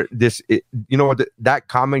director, that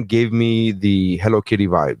comment gave me the Hello Kitty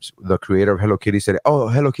vibes. The creator of Hello Kitty said, "Oh,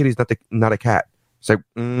 Hello Kitty's not a cat." It's like,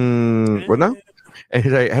 what now? And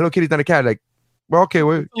he's like, Hello Kitty's not a cat. Like, well, okay,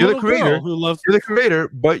 well, you're the creator. You're the creator,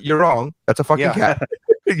 but you're wrong. That's a fucking cat.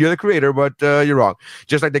 You're the creator, but you're wrong.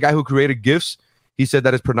 Just like the guy who created GIFs, he said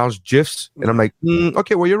that it's pronounced GIFs, and I'm like,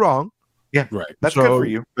 okay, well, you're wrong. Yeah, right. That's good for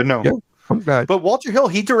you, but no. Yeah, I'm glad. But Walter Hill,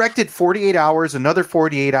 he directed 48 Hours, another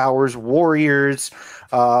 48 Hours, Warriors.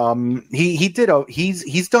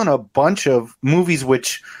 He's done a bunch of movies,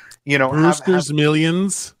 which Brewster's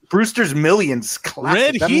Millions. Brewster's Millions,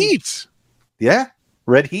 classic. Red Heat. Yeah,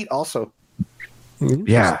 Red Heat also.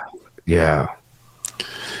 Yeah.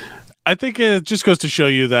 I think it just goes to show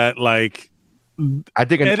you that, like, I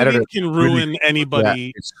think an editing can ruin anybody.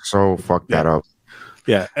 Yeah, it's so fucked that up.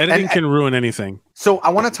 Yeah, editing can ruin anything. So I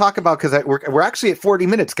want to talk about, because we're actually at 40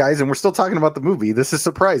 minutes, guys, and we're still talking about the movie. This is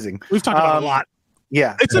surprising. We've talked about it a lot.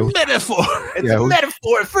 Yeah, it's a metaphor. It's a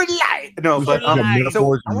metaphor for life. No, but so I want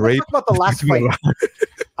to talk about the last fight.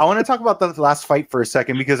 I want to talk about the last fight for a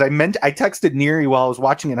second, because I texted Neri while I was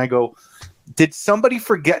watching it, and I go, did somebody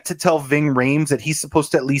forget to tell Ving Rhames that he's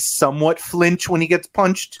supposed to at least somewhat flinch when he gets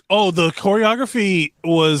punched? Oh, the choreography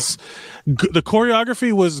was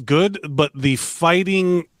good, but the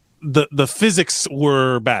fighting, the physics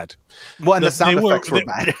were bad. Well, and the sound effects were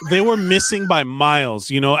bad. They were missing by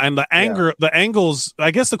miles, and the angles,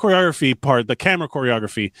 I guess the choreography part, the camera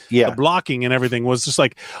choreography, the blocking and everything was just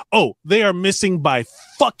like, oh, they are missing by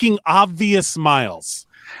fucking obvious miles.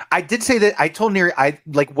 I did say that. I told Neri,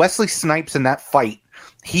 like Wesley Snipes in that fight,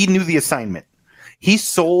 he knew the assignment. He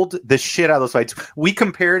sold the shit out of those fights.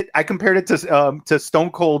 I compared it to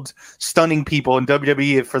Stone Cold stunning people in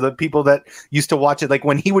WWE. For the people that used to watch it, like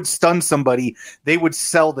when he would stun somebody, they would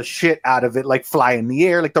sell the shit out of it, like fly in the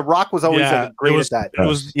air. Like The Rock was always great at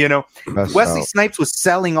that. Wesley Snipes was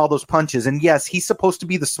selling all those punches, and yes, he's supposed to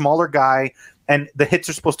be the smaller guy, and the hits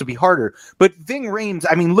are supposed to be harder. But Ving Rhames,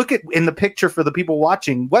 I mean, look at in the picture for the people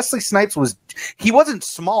watching. Wesley Snipes wasn't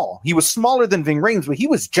small. He was smaller than Ving Rhames, but he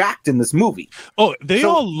was jacked in this movie. Oh, they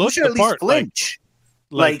all looked the part. Flinch.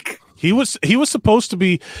 Like he was supposed to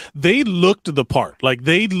be. They looked the part. Like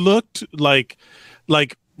they looked like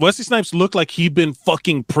Wesley Snipes looked like he'd been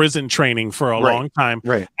fucking prison training for a long time.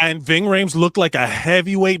 Right. And Ving Rhames looked like a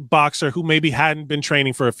heavyweight boxer who maybe hadn't been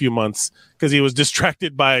training for a few months because he was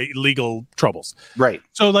distracted by legal troubles. Right.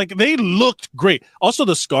 So like they looked great. Also,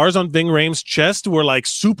 the scars on Ving Rhames' chest were like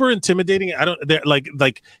super intimidating. They're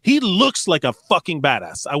like he looks like a fucking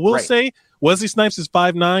badass. I will say Wesley Snipes is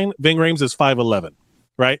 5'9", Ving Rhames is 5'11",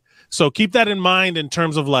 right? So keep that in mind in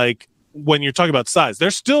terms of like when you're talking about size.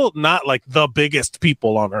 They're still not like the biggest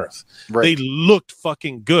people on earth. Right. They looked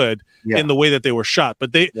fucking good in the way that they were shot,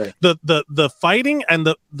 but the fighting and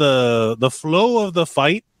the flow of the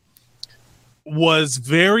fight was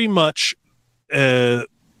very much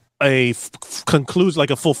concludes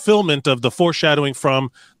like a fulfillment of the foreshadowing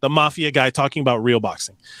from the Mafia guy talking about real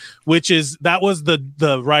boxing, which is that was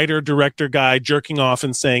the writer director guy jerking off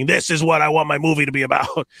and saying, this is what I want my movie to be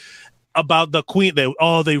about the queen.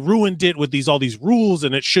 They ruined it with all these rules,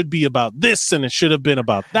 and it should be about this, and it should have been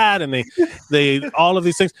about that, and they all of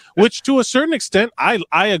these things, which to a certain extent I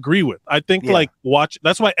agree with. I think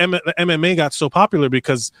that's why MMA got so popular,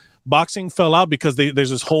 because boxing fell out because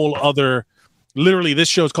there's this whole other. Literally, this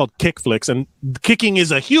show is called Kick Flicks, and kicking is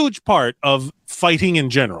a huge part of fighting in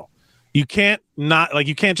general. You can't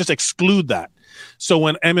just exclude that. So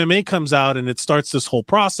when MMA comes out and it starts this whole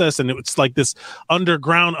process, and it's like this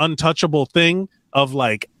underground, untouchable thing of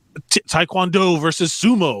like Taekwondo versus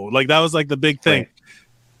sumo, like that was like the big thing. Right.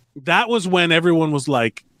 That was when everyone was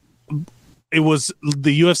like, it was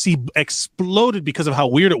the UFC exploded because of how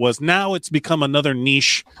weird it was. Now it's become another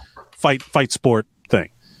niche fight sport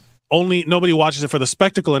thing. Only nobody watches it for the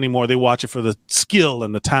spectacle anymore. They watch it for the skill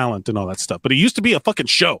and the talent and all that stuff. But it used to be a fucking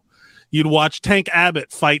show. You'd watch Tank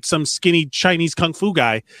Abbott fight some skinny Chinese kung fu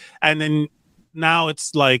guy, and then now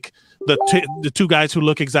it's like the two guys who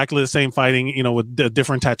look exactly the same fighting, with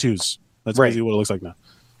different tattoos. That's basically what it looks like now.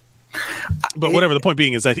 But whatever, the point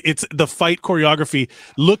being is that it's the fight choreography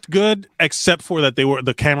looked good, except for that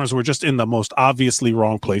the cameras were just in the most obviously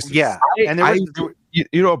wrong places. Yeah, and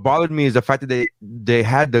what bothered me is the fact that they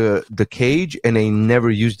had the cage and they never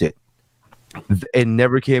used it. it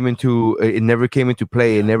never came into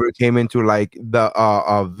play. It never came into like it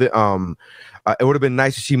would have been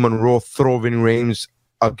nice to see Monroe throw Ving Rhames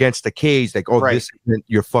against the cage, like, this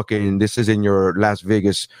isn't this is in your Las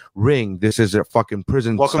Vegas ring. This is a fucking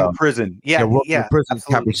prison. Welcome to prison. Welcome to prison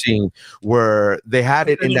type of scene where they had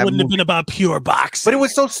it in that wouldn't have been about pure boxing. But it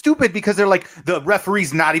was so stupid because they're like, the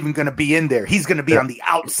referee's not even going to be in there. He's going to be on the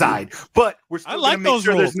outside. But we're still going to make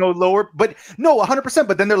sure there's no lower. But no, 100%.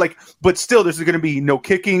 But then they're like, but still, there's going to be no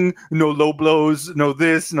kicking, no low blows, no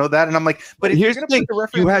this, no that. And I'm like, but if here's the thing: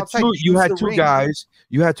 you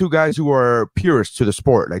had two guys who are purists to the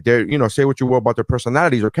sport. Like, they're, say what you will about their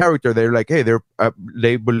personalities or character, they're like, hey,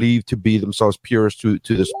 they believe to be themselves purists to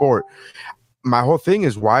the sport. My whole thing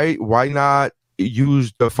is why not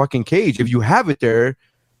use the fucking cage? If you have it there,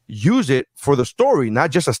 use it for the story,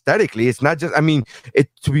 not just aesthetically. It's not just,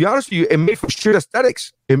 to be honest with you, it made for shit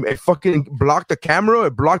aesthetics. It fucking blocked the camera.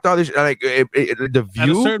 It blocked all this, the view. At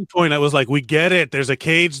a certain point, I was like, we get it. There's a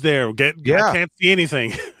cage there. I can't see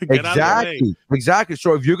anything. Exactly.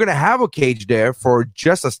 So if you're going to have a cage there for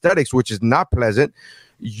just aesthetics, which is not pleasant,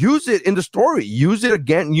 use it in the story. Use it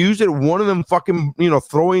again. Use it. One of them fucking,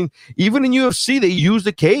 throwing, even in UFC, they use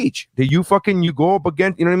the cage. You go up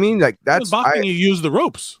against, you know what I mean? Like, that's boxing, you use the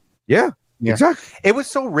ropes. Yeah, exactly. It was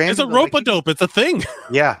so random. It's a rope-a-dope. It's a thing.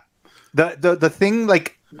 Yeah. The thing,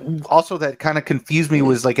 like, also that kind of confused me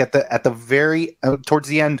was like at the very towards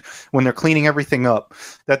the end when they're cleaning everything up,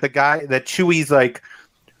 that Chewie's like,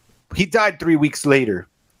 he died 3 weeks later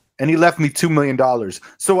and he left me $2 million.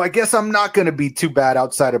 So I guess I'm not going to be too bad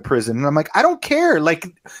outside of prison. And I'm like, I don't care. Like,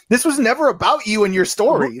 this was never about you and your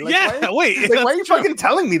story. Like, why are you fucking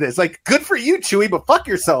telling me this? Like, good for you, Chewie, but fuck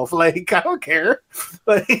yourself. Like, I don't care.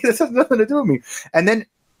 Like, this has nothing to do with me. And then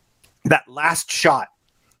that last shot,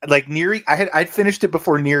 like, Neri, I'd finished it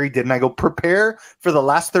before Neri did, and I go, prepare for the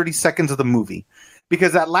last 30 seconds of the movie.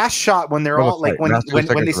 Because that last shot when they're all like, when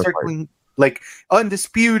they start going, like,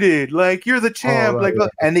 undisputed, like, you're the champ,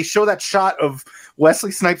 and they show that shot of Wesley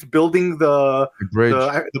Snipes building the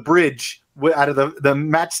bridge out of the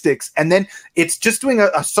matchsticks, and then it's just doing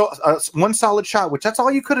a one solid shot, which that's all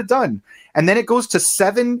you could have done, and then it goes to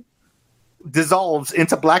 7 dissolves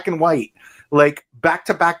into black and white, like back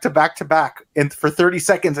to back to back to back, and for 30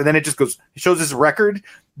 seconds, and then it just goes, it shows his record,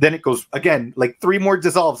 then it goes again, like 3 more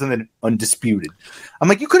dissolves, and then undisputed. I'm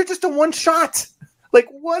like, you could have just done one shot. Like,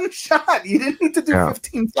 one shot. You didn't need to do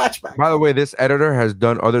 15 flashbacks. By the way, this editor has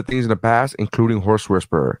done other things in the past, including Horse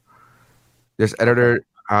Whisperer. This editor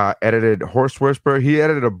edited Horse Whisperer. He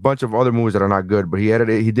edited a bunch of other movies that are not good, but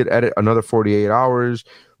he did edit Another 48 Hours,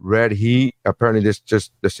 Red Heat. Apparently, this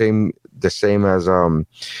just the same as the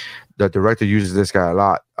director uses this guy a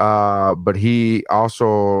lot. But he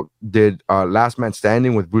also did Last Man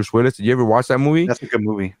Standing with Bruce Willis. Did you ever watch that movie? That's a good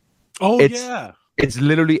movie. It's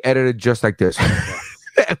literally edited just like this.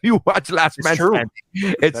 If you watch Last Man Standing,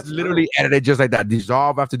 it's literally edited just like that.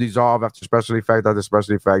 Dissolve after special effect after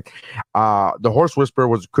special effect. The Horse Whisperer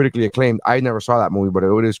was critically acclaimed. I never saw that movie, but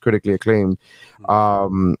it is critically acclaimed.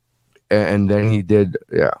 And then he did,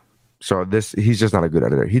 So he's just not a good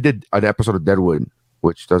editor. He did an episode of Deadwood,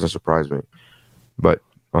 which doesn't surprise me. But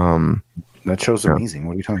that show's amazing.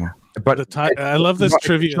 What are you talking about? But I love this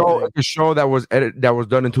trivia. It's a show that was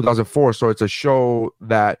done in 2004. So it's a show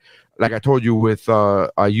that, like I told you, with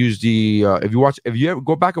I use the if you ever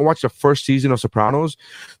go back and watch the first season of Sopranos,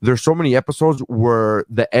 there's so many episodes where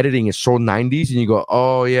the editing is so 90s, and you go,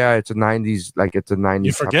 oh yeah, it's a 90s, like it's a 90s.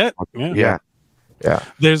 You forget. Yeah.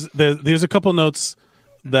 There's a couple notes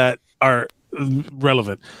that are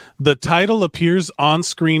relevant. The title appears on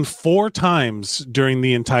screen 4 times during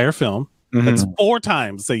the entire film. Mm-hmm. That's 4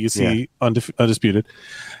 times that you see Undisputed.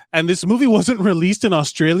 And this movie wasn't released in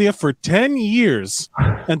Australia for 10 years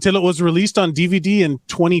until it was released on DVD in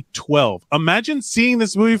 2012. Imagine seeing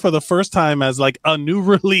this movie for the first time as like a new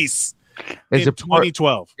release in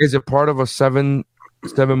 2012. Is it part of a 7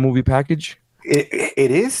 movie package?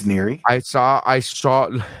 It is, Neri. I saw so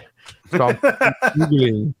I'm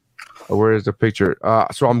Googling. Where is the picture?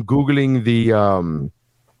 So I'm Googling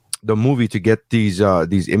the movie to get these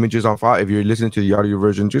images on file. If you're listening to the audio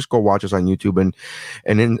version, just go watch us on YouTube and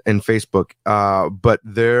in Facebook. But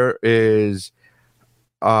there is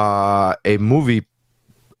a movie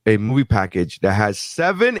package that has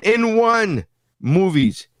 7-in-1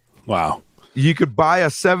 movies. Wow. You could buy a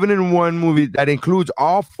 7-in-1 movie that includes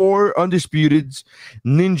all 4 Undisputeds,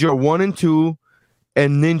 Ninja 1 and 2,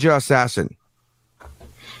 and Ninja Assassin.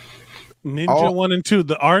 Ninja 1 and 2,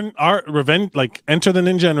 the art Revenge, like Enter the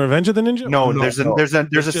Ninja and Revenge of the Ninja. No, there's a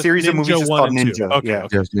Ninja series of movies just called Ninja. Okay.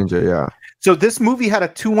 Just Ninja, yeah. So this movie had a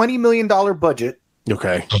 $20 million budget,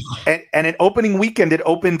 Okay. And an opening weekend, it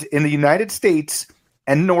opened in the United States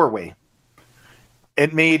and Norway.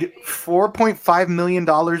 It made $4.5 million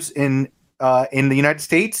in the United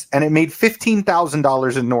States, and it made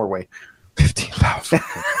 $15,000 in Norway. 15,000.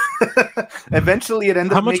 Eventually, it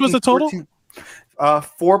ended up. How much was the total?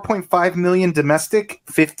 4.5 million domestic,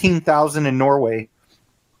 15,000 in Norway.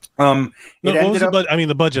 No, what was the budget?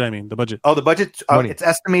 The budget. Oh, the budget. It's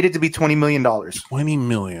estimated to be $20 million. $20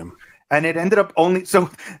 million. And it ended up only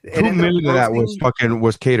 $2 million of that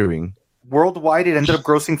was catering. Worldwide, it ended up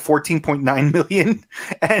grossing 14.9 million,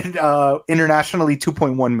 and internationally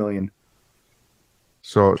 2.1 million.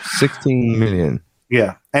 So 16 million.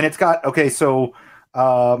 Yeah, and it's got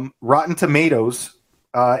Rotten Tomatoes.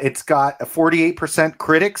 It's got a 48%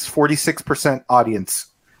 critics, 46% audience.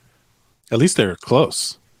 At least they're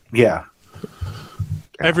close. Yeah.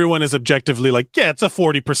 Everyone is objectively like, yeah, it's a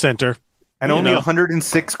 40%er. And only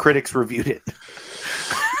 106 critics reviewed it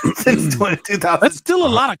since 2000. That's still a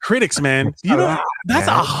lot of critics, man. That's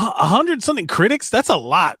 100 something critics. That's a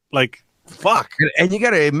lot. Like, fuck. And you got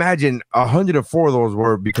to imagine 104 of those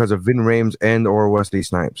were because of Vin Rames and or Wesley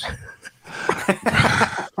Snipes.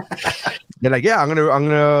 They're like, yeah, I'm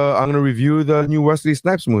gonna review the new Wesley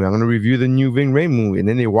Snipes movie. I'm gonna review the new Vin Rames movie, and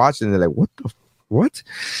then they watch it and they're like, what?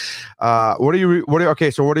 What are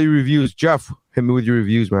your reviews, Jeff? Hit me with your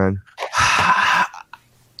reviews, man.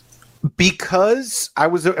 Because I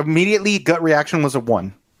was immediately gut reaction was a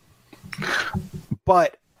 1,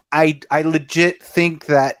 but I legit think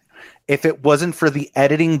that if it wasn't for the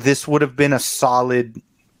editing, this would have been a solid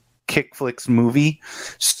Kickflix movie.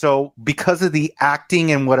 So because of the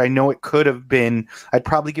acting and what I know it could have been, I'd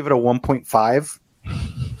probably give it a 1.5.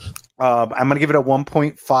 I'm gonna give it a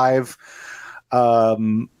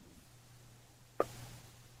 1.5.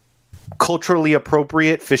 Culturally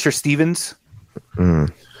appropriate Fisher Stevens.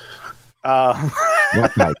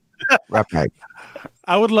 Rap night.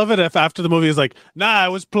 I would love it if after the movie is like, nah, I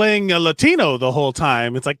was playing a Latino the whole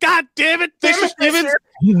time. It's like, God damn it, Fisher Stevens,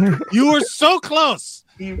 you were so close.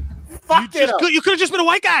 You could have just been a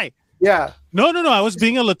white guy. Yeah. No. I was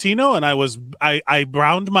being a Latino, and I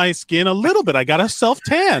browned my skin a little bit. I got a self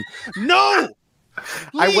tan. No,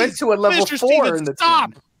 please, I went to a level Fisher 4 Stevens, in the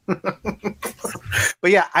stop.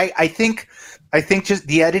 But yeah, I think just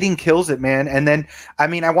the editing kills it, man. And then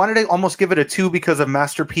I wanted to almost give it a 2 because of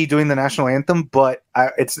Master P doing the national anthem, but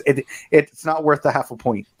it's not worth the half a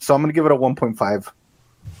point. So I'm gonna give it a 1.5.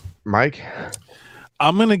 Mike,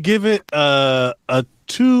 I'm gonna give it a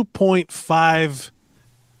 2.5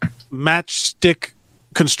 matchstick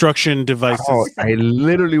construction devices. Oh, I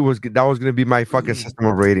literally that was gonna be my fucking system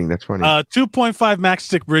of rating. That's funny. 2.5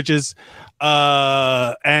 matchstick bridges,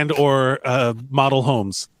 and or model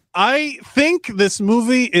homes. I think this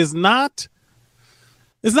movie is not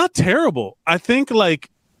terrible. I think like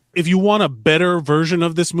if you want a better version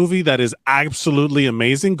of this movie that is absolutely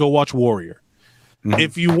amazing, go watch Warrior. Mm-hmm.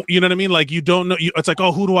 If you know what I mean, like you don't know, it's like,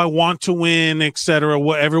 oh, who do I want to win, etc.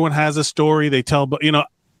 What everyone has a story they tell, but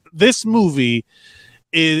this movie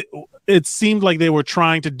it seemed like they were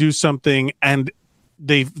trying to do something and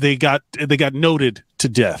they got noted to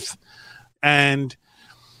death. And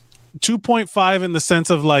 2.5 in the sense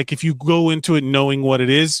of like if you go into it knowing what it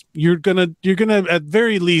is, you're gonna at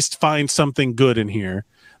very least find something good in here.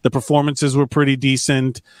 The performances were pretty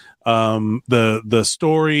decent. The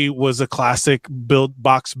story was a classic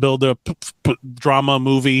box builder drama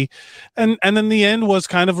movie, and then the end was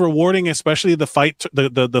kind of rewarding, especially the fight,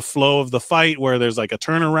 the flow of the fight where there's like a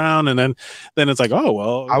turnaround, and then it's like, oh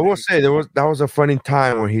well. I will say that was a funny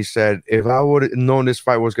time when he said, if I would have known this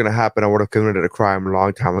fight was going to happen, I would have committed a crime a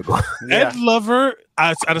long time ago. Yeah. Ed Lover.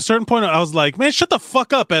 At a certain point, I was like, man, shut the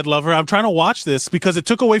fuck up, Ed Lover. I'm trying to watch this because it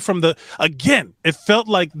took away from it felt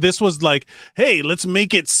like this was like, hey, let's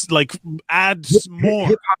make it like add more.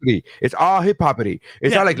 Hip-hop-y. It's all hip-hop-y.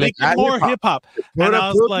 It's not like more hip-hop. And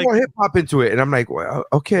I was like, more hip-hop into it. And I'm like, well,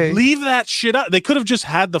 okay. Leave that shit out. They could have just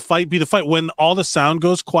had the fight be the fight. When all the sound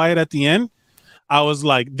goes quiet at the end, I was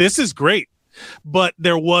like, this is great. But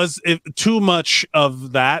there was too much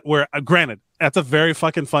of that where, granted, that's a very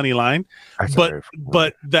fucking funny line, but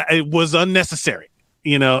that it was unnecessary,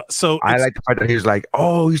 So I like the fact that he's like,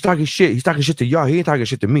 oh, he's talking shit. He's talking shit to y'all. He ain't talking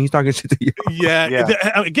shit to me. He's talking shit to you. Yeah.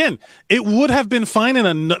 Again, it would have been fine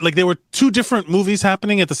like there were two different movies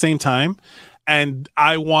happening at the same time, and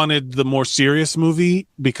I wanted the more serious movie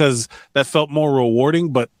because that felt more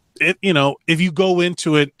rewarding. But it, if you go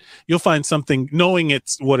into it, you'll find something. Knowing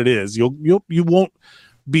it's what it is, you won't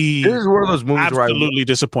be. This is one of those movies absolutely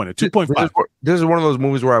disappointed. 2.5. This is one of those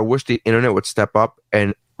movies where I wish the internet would step up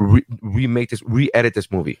and re-edit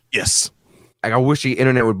this movie. Yes. I wish the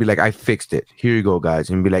internet would be like, I fixed it. Here you go, guys,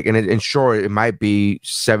 and be like, and sure, it might be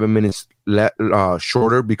 7 minutes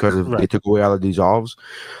shorter because they took away all the dissolves.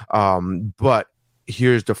 But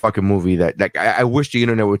here's the fucking movie that, like, I wish the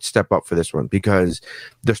internet would step up for this one because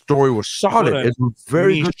the story was solid. It's a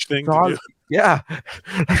very good thing to do. Yeah.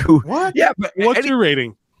 What? Yeah. But what's your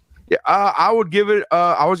rating? Yeah, I would give it.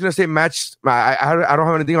 I was gonna say match. I don't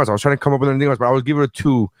have anything else. I was trying to come up with anything else, but I would give it a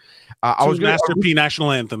 2. I was gonna Master P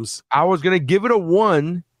national anthems. I was gonna give it a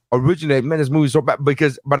 1. Originally, man, this movie's so bad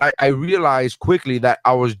but I realized quickly that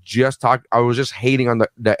I was just hating on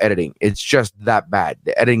the editing. It's just that bad.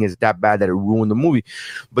 The editing is that bad that it ruined the movie.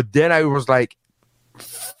 But then I was like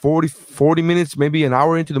 40 minutes, maybe an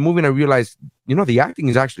hour into the movie, and I realized, the acting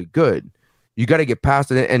is actually good. You got to get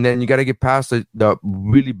past it, and then you got to get past the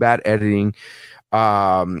really bad editing.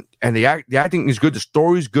 And the acting is good. The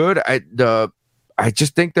story's good. I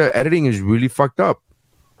just think the editing is really fucked up.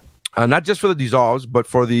 Not just for the dissolves, but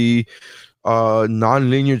for the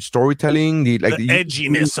non-linear storytelling, the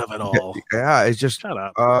edginess of it all. Yeah, it's just. Shut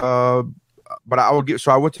up. But I would give.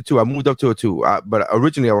 So I went to 2. I moved up to a 2. But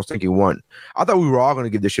originally I was thinking 1. I thought we were all gonna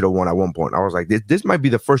give this shit a 1 at one point. I was like, this might be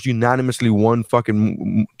the first unanimously 1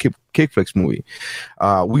 fucking kick flicks movie.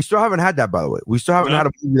 We still haven't had that, by the way. We still haven't had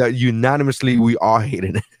a movie that unanimously we all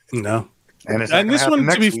hated it. No. And this one,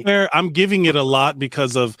 to be fair, I'm giving it a lot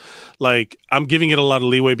because of, like, I'm giving it a lot of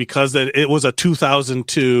leeway because it was a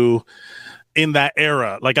 2002 in that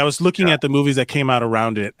era. Like, I was looking at the movies that came out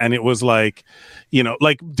around it, and it was like,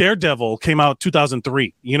 like Daredevil came out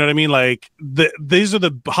 2003. You know what I mean? Like, these are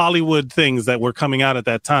the Hollywood things that were coming out at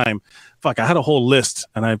that time. Fuck, I had a whole list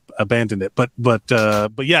and I abandoned it. But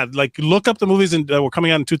yeah, like, look up the movies that were coming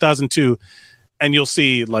out in 2002, and you'll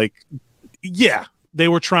see, like, yeah. They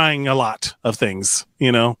were trying a lot of things,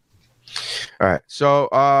 All right. So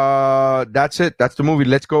that's it. That's the movie.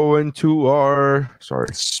 Let's go into our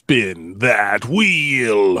spin that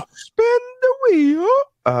wheel. Spin the wheel.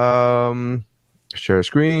 Share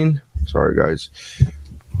screen. Sorry, guys.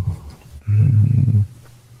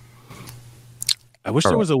 I wish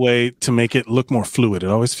there was a way to make it look more fluid. It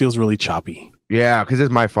always feels really choppy. Yeah, because it's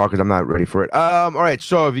my fault because I'm not ready for it. All right,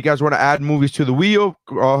 so if you guys want to add movies to the wheel,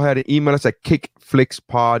 go ahead and email us at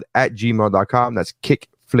kickflixpod@gmail.com. That's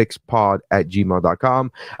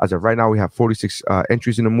kickflixpod@gmail.com. As of right now, we have 46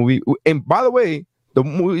 entries in the movie. And by the way, the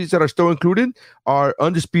movies that are still included are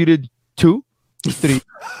Undisputed 2, 3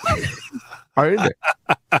 are in there.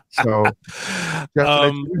 So,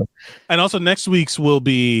 and also next week's will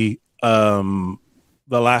be The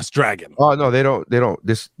Last Dragon. Oh no, they don't.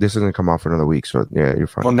 This doesn't come out for another week, so yeah, you're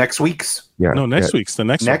fine. Well, next week's. Yeah. No, next week's the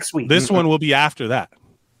next week. This one will be after that.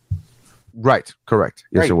 Right. Correct.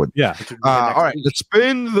 Yes, it would. Yeah. All right. Let's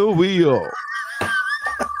spin the wheel.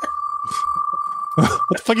 What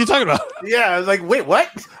the fuck are you talking about? Yeah, I was like, wait, what?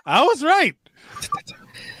 I was right.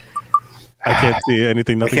 I can't see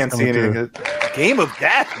anything. I can't see anything. Game of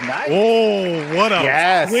Death. Nice. Oh, what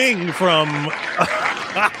a swing from.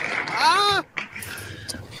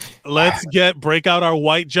 Let's break out our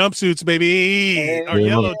white jumpsuits, baby. Our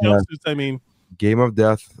yellow jumpsuits, I mean. Game of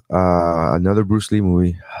Death, another Bruce Lee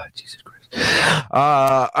movie. Oh, Jesus Christ.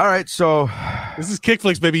 All right, so. This is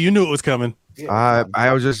Kickflix, baby. You knew it was coming.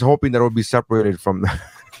 I was just hoping that it would be separated from.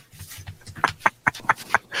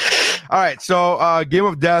 All right, so Game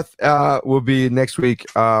of Death will be next week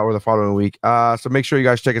or the following week. So make sure you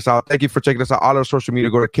guys check us out. Thank you for checking us out on our social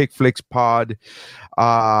media. Go to KickFlixPod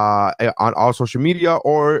on all social media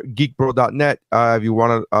or geekbro.net if you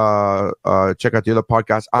want to check out the other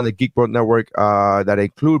podcasts on the Geek Bro Network that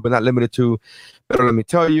include but not limited to Better Let Me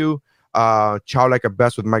Tell You, Chow Like a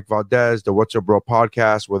Best with Mike Valdez, the What's Your Bro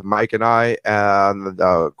podcast with Mike and I, and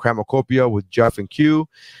the Cramocopia with Jeff and Q,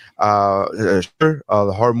 the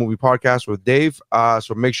Horror Movie Podcast with Dave.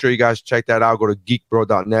 So make sure you guys check that out. Go to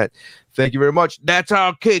geekbro.net. Thank you very much. That's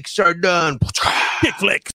how kicks are done. Kickflix.